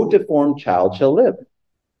that no deformed child shall live.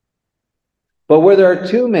 But where there are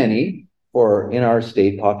too many, or in our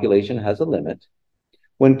state, population has a limit,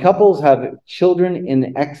 when couples have children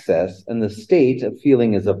in excess and the state of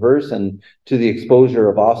feeling is averse and to the exposure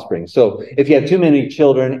of offspring. So if you have too many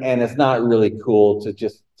children and it's not really cool to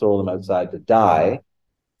just throw them outside to die,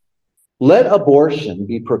 Let abortion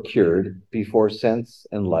be procured before sense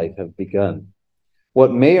and life have begun.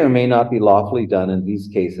 What may or may not be lawfully done in these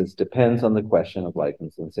cases depends on the question of life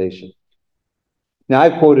and sensation. Now,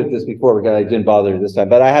 I've quoted this before because I didn't bother this time,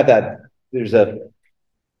 but I have that. There's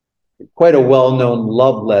quite a well-known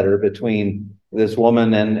love letter between this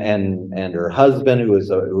woman and her husband, who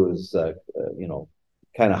was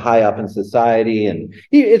kind of high up in society, and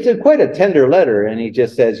it's quite a tender letter. And he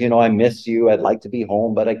just says, I miss you. I'd like to be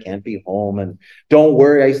home, but I can't be home. And don't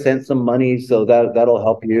worry, I sent some money, so that'll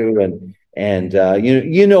help you. And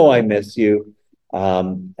I miss you.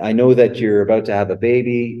 I know that you're about to have a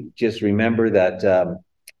baby. Just remember that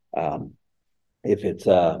if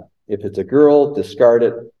it's a girl, discard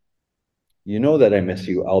it. You know that I miss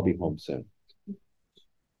you. I'll be home soon.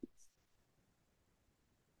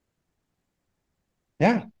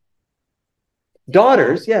 Yeah.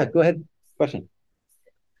 Daughters, yeah, go ahead. Question.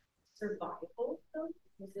 Survival, though?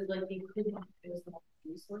 Was it like they couldn't use the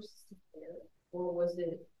resources to care? Or was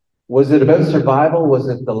it about survival? Was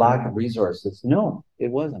it the lack of resources? No, it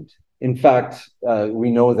wasn't. In fact, we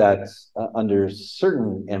know that under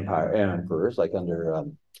certain emperors, like under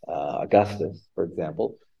Augustus, for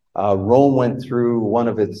example, Rome went through one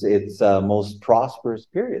of its most prosperous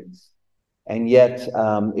periods. And yet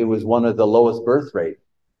it was one of the lowest birth rate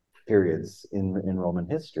periods in Roman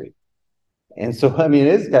history. And so, I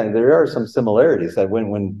mean, there are some similarities that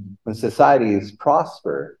when societies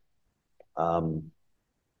prosper,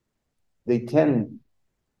 they tend,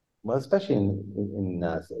 well, especially in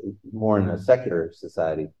more in a secular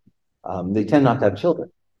society, they tend not to have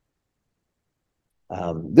children.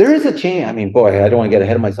 There is a change. I mean, boy, I don't want to get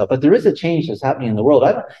ahead of myself, but there is a change that's happening in the world.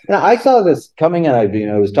 I saw this coming, and I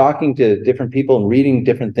was talking to different people and reading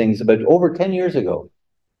different things about over 10 years ago.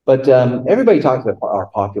 But everybody talks about our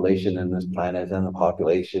population in this planet and the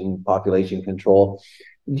population control.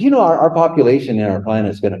 Do you know our population in our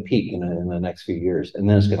planet is going to peak in the next few years, and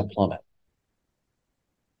then it's going to plummet.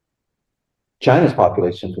 China's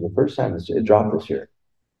population, for the first time, it dropped this year.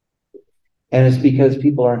 And it's because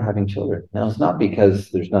people aren't having children. Now, it's not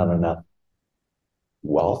because there's not enough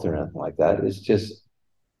wealth or anything like that. It's just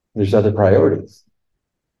there's other priorities.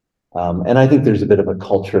 And I think there's a bit of a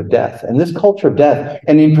culture of death. And this culture of death,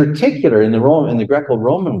 and in particular in the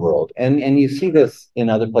Greco-Roman world, and you see this in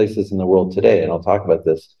other places in the world today, and I'll talk about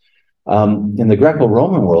this. In the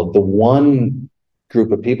Greco-Roman world, the one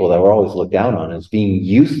group of people that were always looked down on as being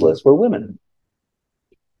useless were women.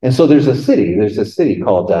 And so there's a city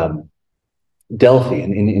called Delphi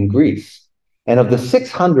in Greece. And of the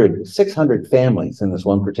 600 families in this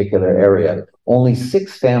one particular area, only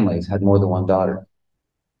 6 families had more than one daughter.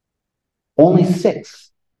 Only 6.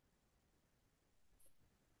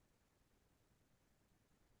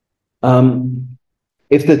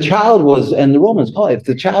 If the child was, and the Romans call it, if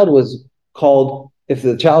the child was, quote,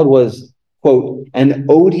 an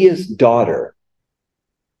odious daughter,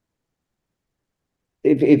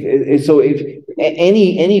 if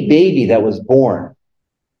any baby that was born,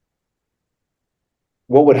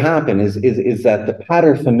 what would happen is that the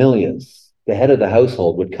paterfamilias, the head of the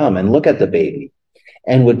household, would come and look at the baby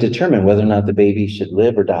and would determine whether or not the baby should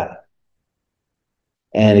live or die.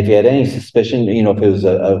 And if you had any suspicion, if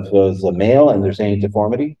it was a male and there's any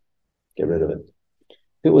deformity, get rid of it.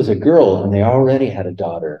 If it was a girl and they already had a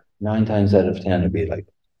daughter, 9 times out of 10 it'd be like,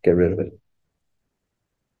 get rid of it.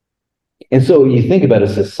 And so you think about a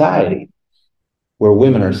society where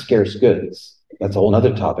women are scarce goods. That's a whole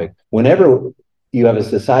other topic. Whenever you have a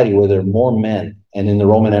society where there are more men, and in the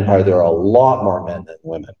Roman Empire, there are a lot more men than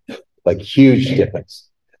women, like huge difference.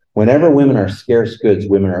 Whenever women are scarce goods,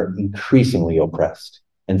 women are increasingly oppressed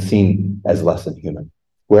and seen as less than human.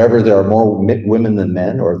 Wherever there are more women than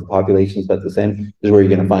men, or the population is about the same, is where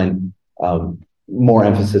you're going to find more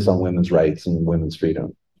emphasis on women's rights and women's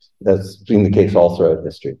freedom. That's been the case all throughout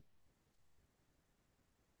history.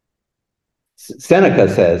 Seneca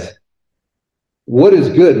says, what is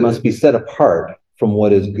good must be set apart from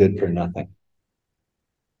what is good for nothing.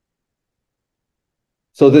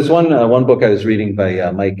 So this one book I was reading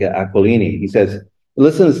by Mike Aquilini, he says,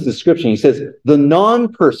 listen to this description. He says, the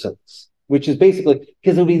non-persons, which is basically,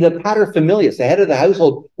 because it would be the paterfamilias, the head of the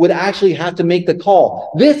household, would actually have to make the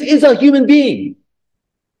call. This is a human being.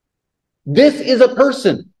 This is a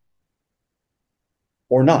person.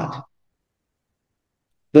 Or not.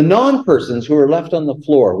 The non-persons who are left on the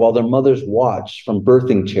floor while their mothers watch from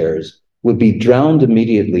birthing chairs would be drowned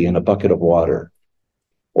immediately in a bucket of water,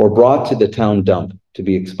 or brought to the town dump to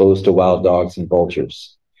be exposed to wild dogs and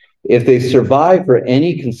vultures. If they survive for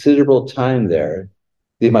any considerable time there,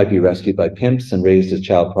 they might be rescued by pimps and raised as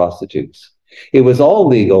child prostitutes. It was all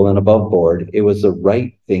legal and above board. It was the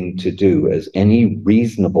right thing to do, as any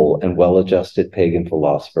reasonable and well-adjusted pagan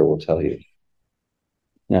philosopher will tell you.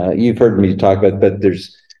 Now, you've heard me talk about, but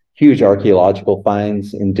there's huge archaeological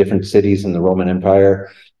finds in different cities in the Roman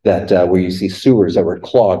Empire that where you see sewers that were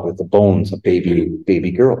clogged with the bones of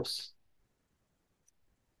baby girls.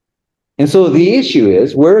 And so the issue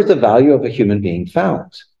is, where is the value of a human being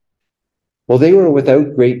found? Well, they were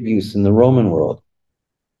without great use in the Roman world.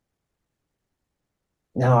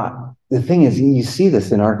 Now, the thing is, you see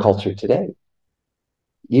this in our culture today.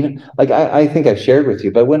 Even like I think I've shared with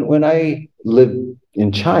you, but when I lived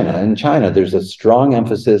in China, there's a strong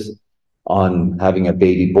emphasis on having a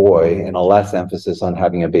baby boy and a less emphasis on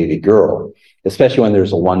having a baby girl, especially when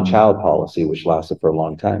there's a one-child policy, which lasted for a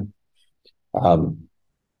long time. One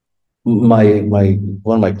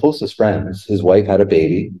of my closest friends, his wife had a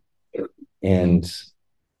baby, and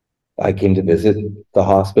I came to visit the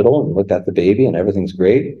hospital and looked at the baby, and everything's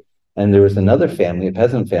great. And there was another family, a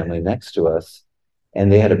peasant family next to us,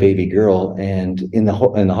 and they had a baby girl. And in the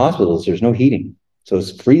hospitals, there's no heating, so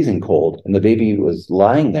it's freezing cold, and the baby was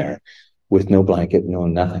lying there with no blanket, no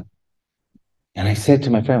nothing. And I said to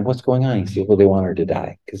my friend, "What's going on?" He said, "Well, they want her to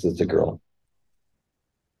die because it's a girl."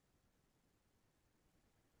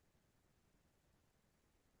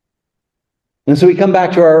 And so we come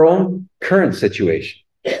back to our own current situation.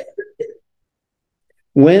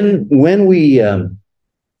 When we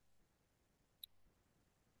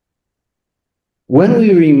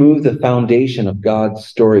remove the foundation of God's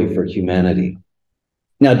story for humanity.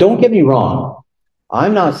 Now, don't get me wrong.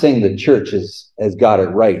 I'm not saying the church has got it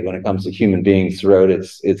right when it comes to human beings throughout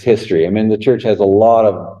its history. I mean, the church has a lot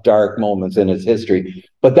of dark moments in its history,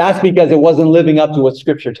 but that's because it wasn't living up to what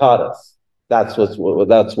Scripture taught us. That's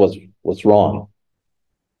what's wrong.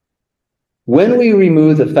 When we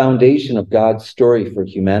remove the foundation of God's story for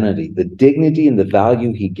humanity, the dignity and the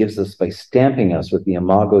value he gives us by stamping us with the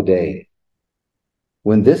Imago Dei,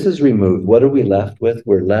 when this is removed, what are we left with?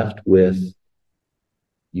 We're left with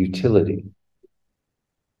utility.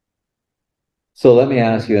 So let me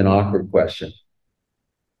ask you an awkward question.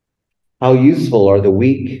 How useful are the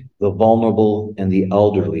weak, the vulnerable, and the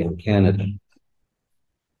elderly in Canada?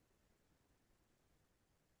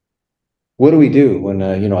 What do we do when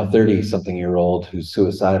a 30-something-year-old who's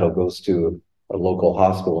suicidal goes to a local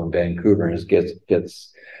hospital in Vancouver and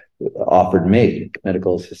gets offered MAID,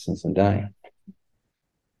 medical assistance in dying?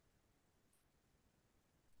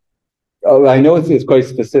 Oh, I know it's quite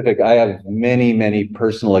specific. I have many, many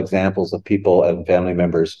personal examples of people and family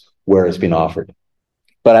members where it's been offered.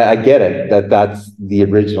 But I get it, that's the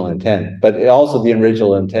original intent. But also the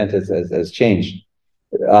original intent has changed.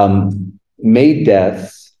 MAID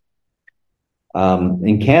deaths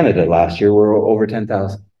in Canada last year were over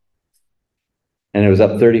 10,000. And it was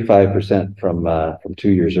up 35% from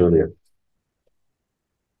 2 years earlier.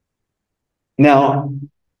 Now,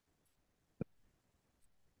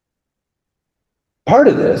 part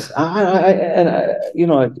of this, I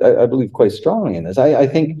believe quite strongly in this. I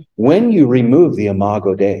think when you remove the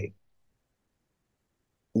Imago Dei,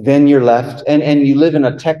 then you're left, and you live in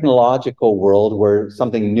a technological world where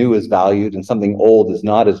something new is valued and something old is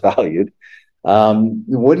not as valued.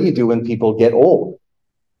 What do you do when people get old?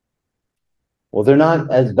 Well, they're not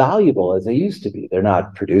as valuable as they used to be. They're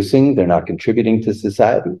not producing, they're not contributing to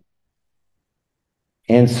society.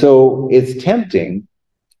 And so it's tempting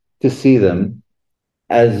to see them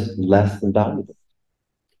as less than valuable.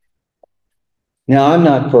 Now, I'm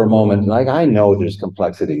not for a moment, like, I know there's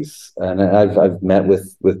complexities, and I've met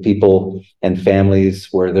with people and families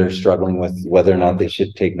where they're struggling with whether or not they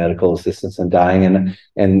should take medical assistance in dying,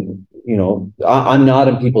 and I'm not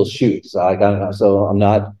in people's shoes, so I'm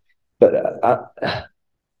not, but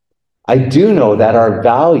I do know that our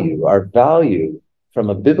value from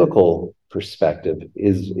a biblical perspective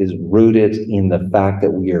is rooted in the fact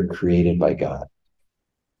that we are created by God.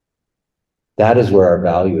 That is where our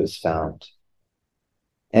value is found.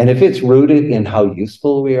 And if it's rooted in how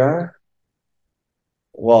useful we are,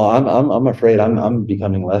 well, I'm afraid I'm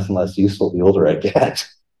becoming less and less useful the older I get.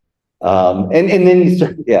 And then you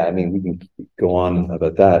start, we can go on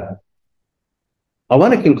about that. I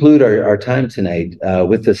want to conclude our time tonight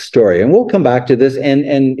with this story, and we'll come back to this.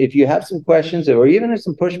 And if you have some questions or even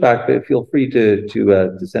some pushback, feel free to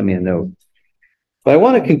send me a note. But I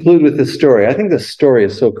want to conclude with this story. I think this story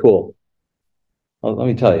is so cool. Well, let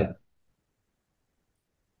me tell you.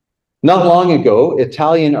 Not long ago,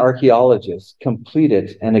 Italian archaeologists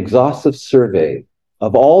completed an exhaustive survey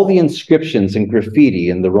of all the inscriptions and graffiti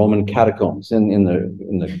in the Roman catacombs, in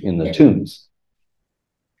the tombs.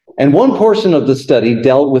 And one portion of the study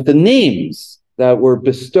dealt with the names that were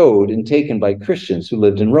bestowed and taken by Christians who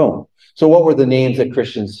lived in Rome. So what were the names that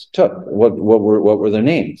Christians took? What were their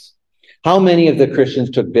names? How many of the Christians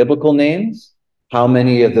took biblical names? How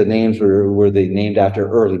many of the names were they named after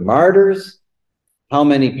early martyrs? How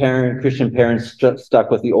many Christian parents stuck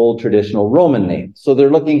with the old traditional Roman names? So they're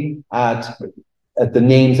looking at the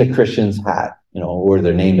names that Christians had. Were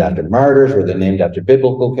they named after martyrs? Were they named after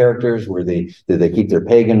biblical characters? Did they keep their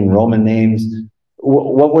pagan Roman names?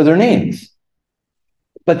 What were their names?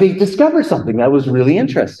 But they discovered something that was really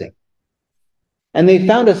interesting. And they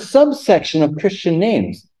found a subsection of Christian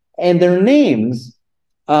names. And their names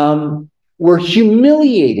were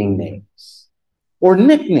humiliating names or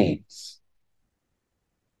nicknames.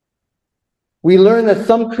 We learn that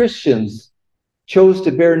some Christians chose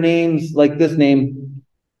to bear names like this name,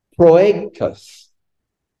 Proectus,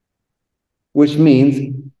 which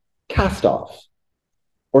means cast off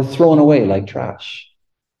or thrown away like trash.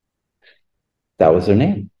 That was their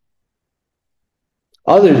name.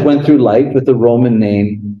 Others went through life with the Roman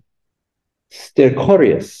name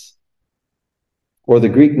Stercorius, or the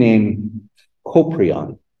Greek name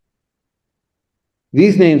Koprion.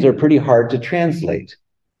 These names are pretty hard to translate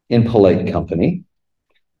in polite company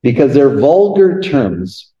because they're vulgar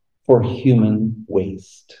terms for human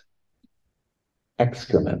waste,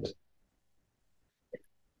 excrement.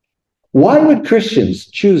 Why would Christians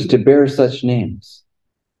choose to bear such names?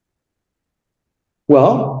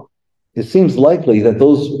 Well, it seems likely that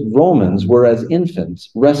those Romans were as infants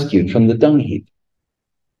rescued from the dung heap,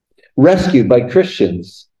 rescued by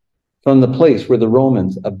Christians from the place where the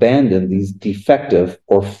Romans abandoned these defective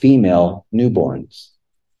or female newborns.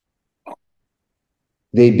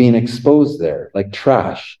 They'd been exposed there like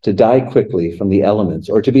trash to die quickly from the elements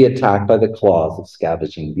or to be attacked by the claws of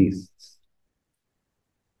scavenging beasts.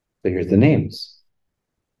 So here's the names: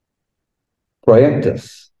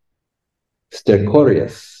 Proectus,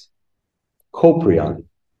 Stercorius, Koprion.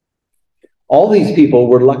 All these people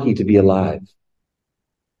were lucky to be alive.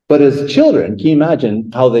 But as children, can you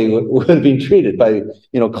imagine how they would have been treated by,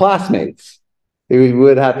 classmates? They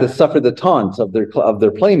would have to suffer the taunts of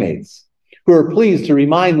their playmates, who are pleased to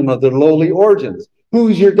remind them of their lowly origins.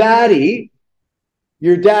 Who's your daddy?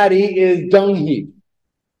 Your daddy is dung heap.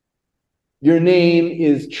 Your name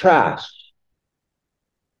is trash.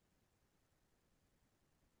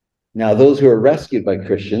 Now, those who are rescued by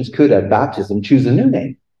Christians could at baptism choose a new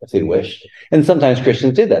name if they wished. And sometimes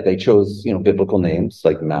Christians did that. They chose, biblical names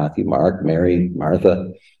like Matthew, Mark, Mary,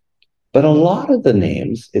 Martha. But a lot of the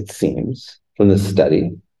names, it seems, from this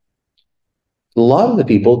study, a lot of the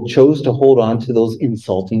people chose to hold on to those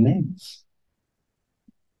insulting names.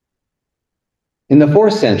 In the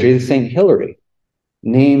 4th century, St. Hilary,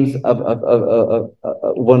 names of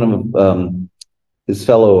one of his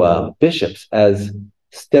fellow bishops as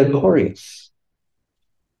Stercorius,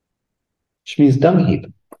 which means dung heap.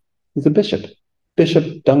 He's a bishop.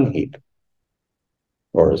 Bishop dung heap.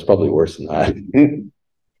 Or it's probably worse than that.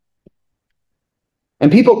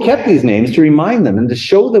 And people kept these names to remind them and to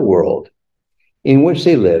show the world in which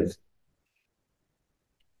they lived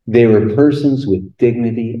they were persons with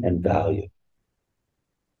dignity and value.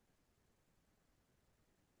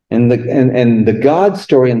 And the God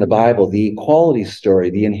story in the Bible, the equality story,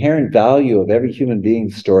 the inherent value of every human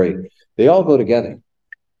being's story, they all go together.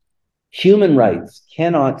 Human rights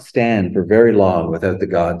cannot stand for very long without the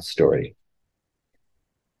God story.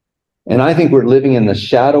 And I think we're living in the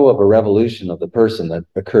shadow of a revolution of the person that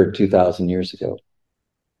occurred 2,000 years ago.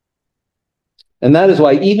 And that is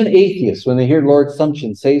why even atheists, when they hear Lord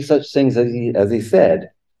Sumption say such things as he said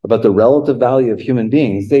about the relative value of human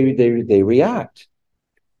beings, they react.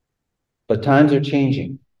 But times are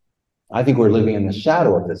changing. I think we're living in the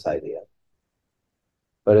shadow of this idea.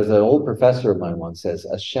 But as an old professor of mine once says,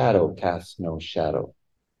 a shadow casts no shadow.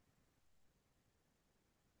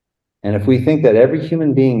 And if we think that every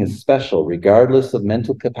human being is special, regardless of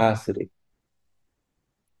mental capacity,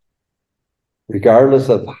 regardless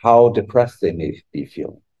of how depressed they may be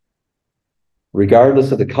feeling,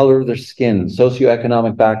 regardless of the color of their skin,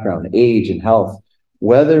 socioeconomic background, age, and health,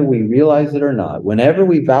 whether we realize it or not, whenever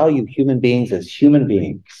we value human beings as human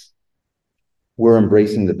beings, we're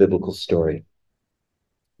embracing the biblical story.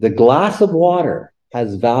 The glass of water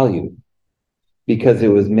has value because it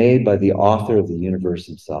was made by the author of the universe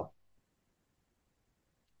himself.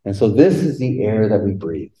 And so this is the air that we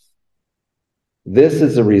breathe. This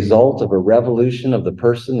is a result of a revolution of the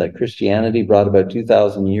person that Christianity brought about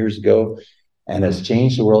 2,000 years ago and has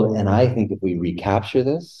changed the world. And I think if we recapture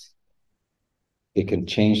this, it can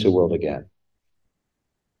change the world again.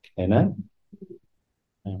 Amen?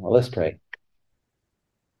 Well, let's pray.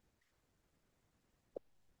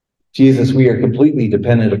 Jesus, we are completely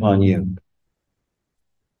dependent upon you.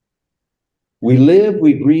 We live,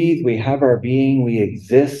 we breathe, we have our being, we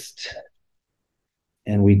exist,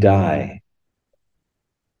 and we die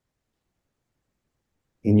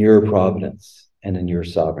in your providence and in your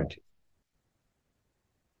sovereignty.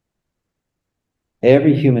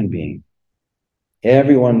 Every human being,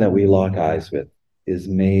 everyone that we lock eyes with, is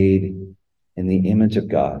made in the image of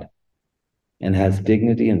God and has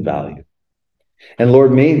dignity and value. And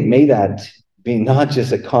Lord, may that be not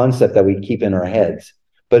just a concept that we keep in our heads,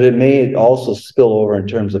 but it may also spill over in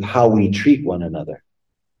terms of how we treat one another.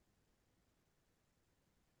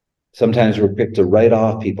 Sometimes we're quick to write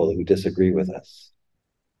off people who disagree with us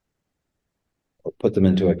or put them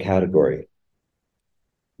into a category.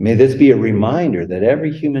 May this be a reminder that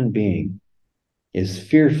every human being is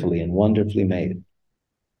fearfully and wonderfully made.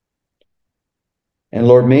 And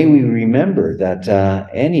Lord, may we remember that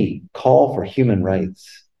any call for human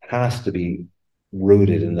rights has to be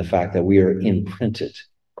rooted in the fact that we are imprinted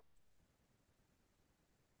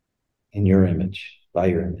in your image, by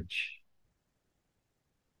your image.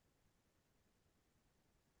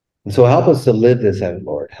 And so help us to live this out,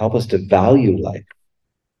 Lord. Help us to value life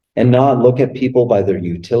and not look at people by their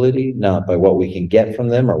utility, not by what we can get from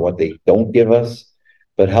them or what they don't give us,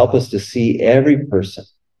 but help us to see every person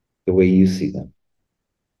the way you see them,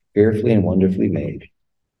 fearfully and wonderfully made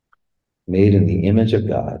in the image of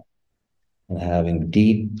God, and having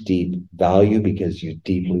deep, deep value because you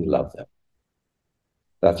deeply love them.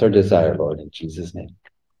 That's our desire, Lord, in Jesus' name.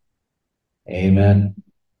 Amen.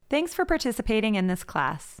 Thanks for participating in this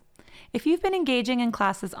class. If you've been engaging in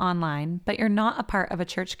classes online, but you're not a part of a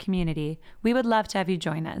church community, we would love to have you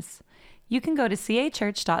join us. You can go to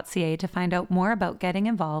cachurch.ca to find out more about getting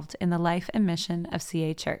involved in the life and mission of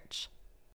CA Church.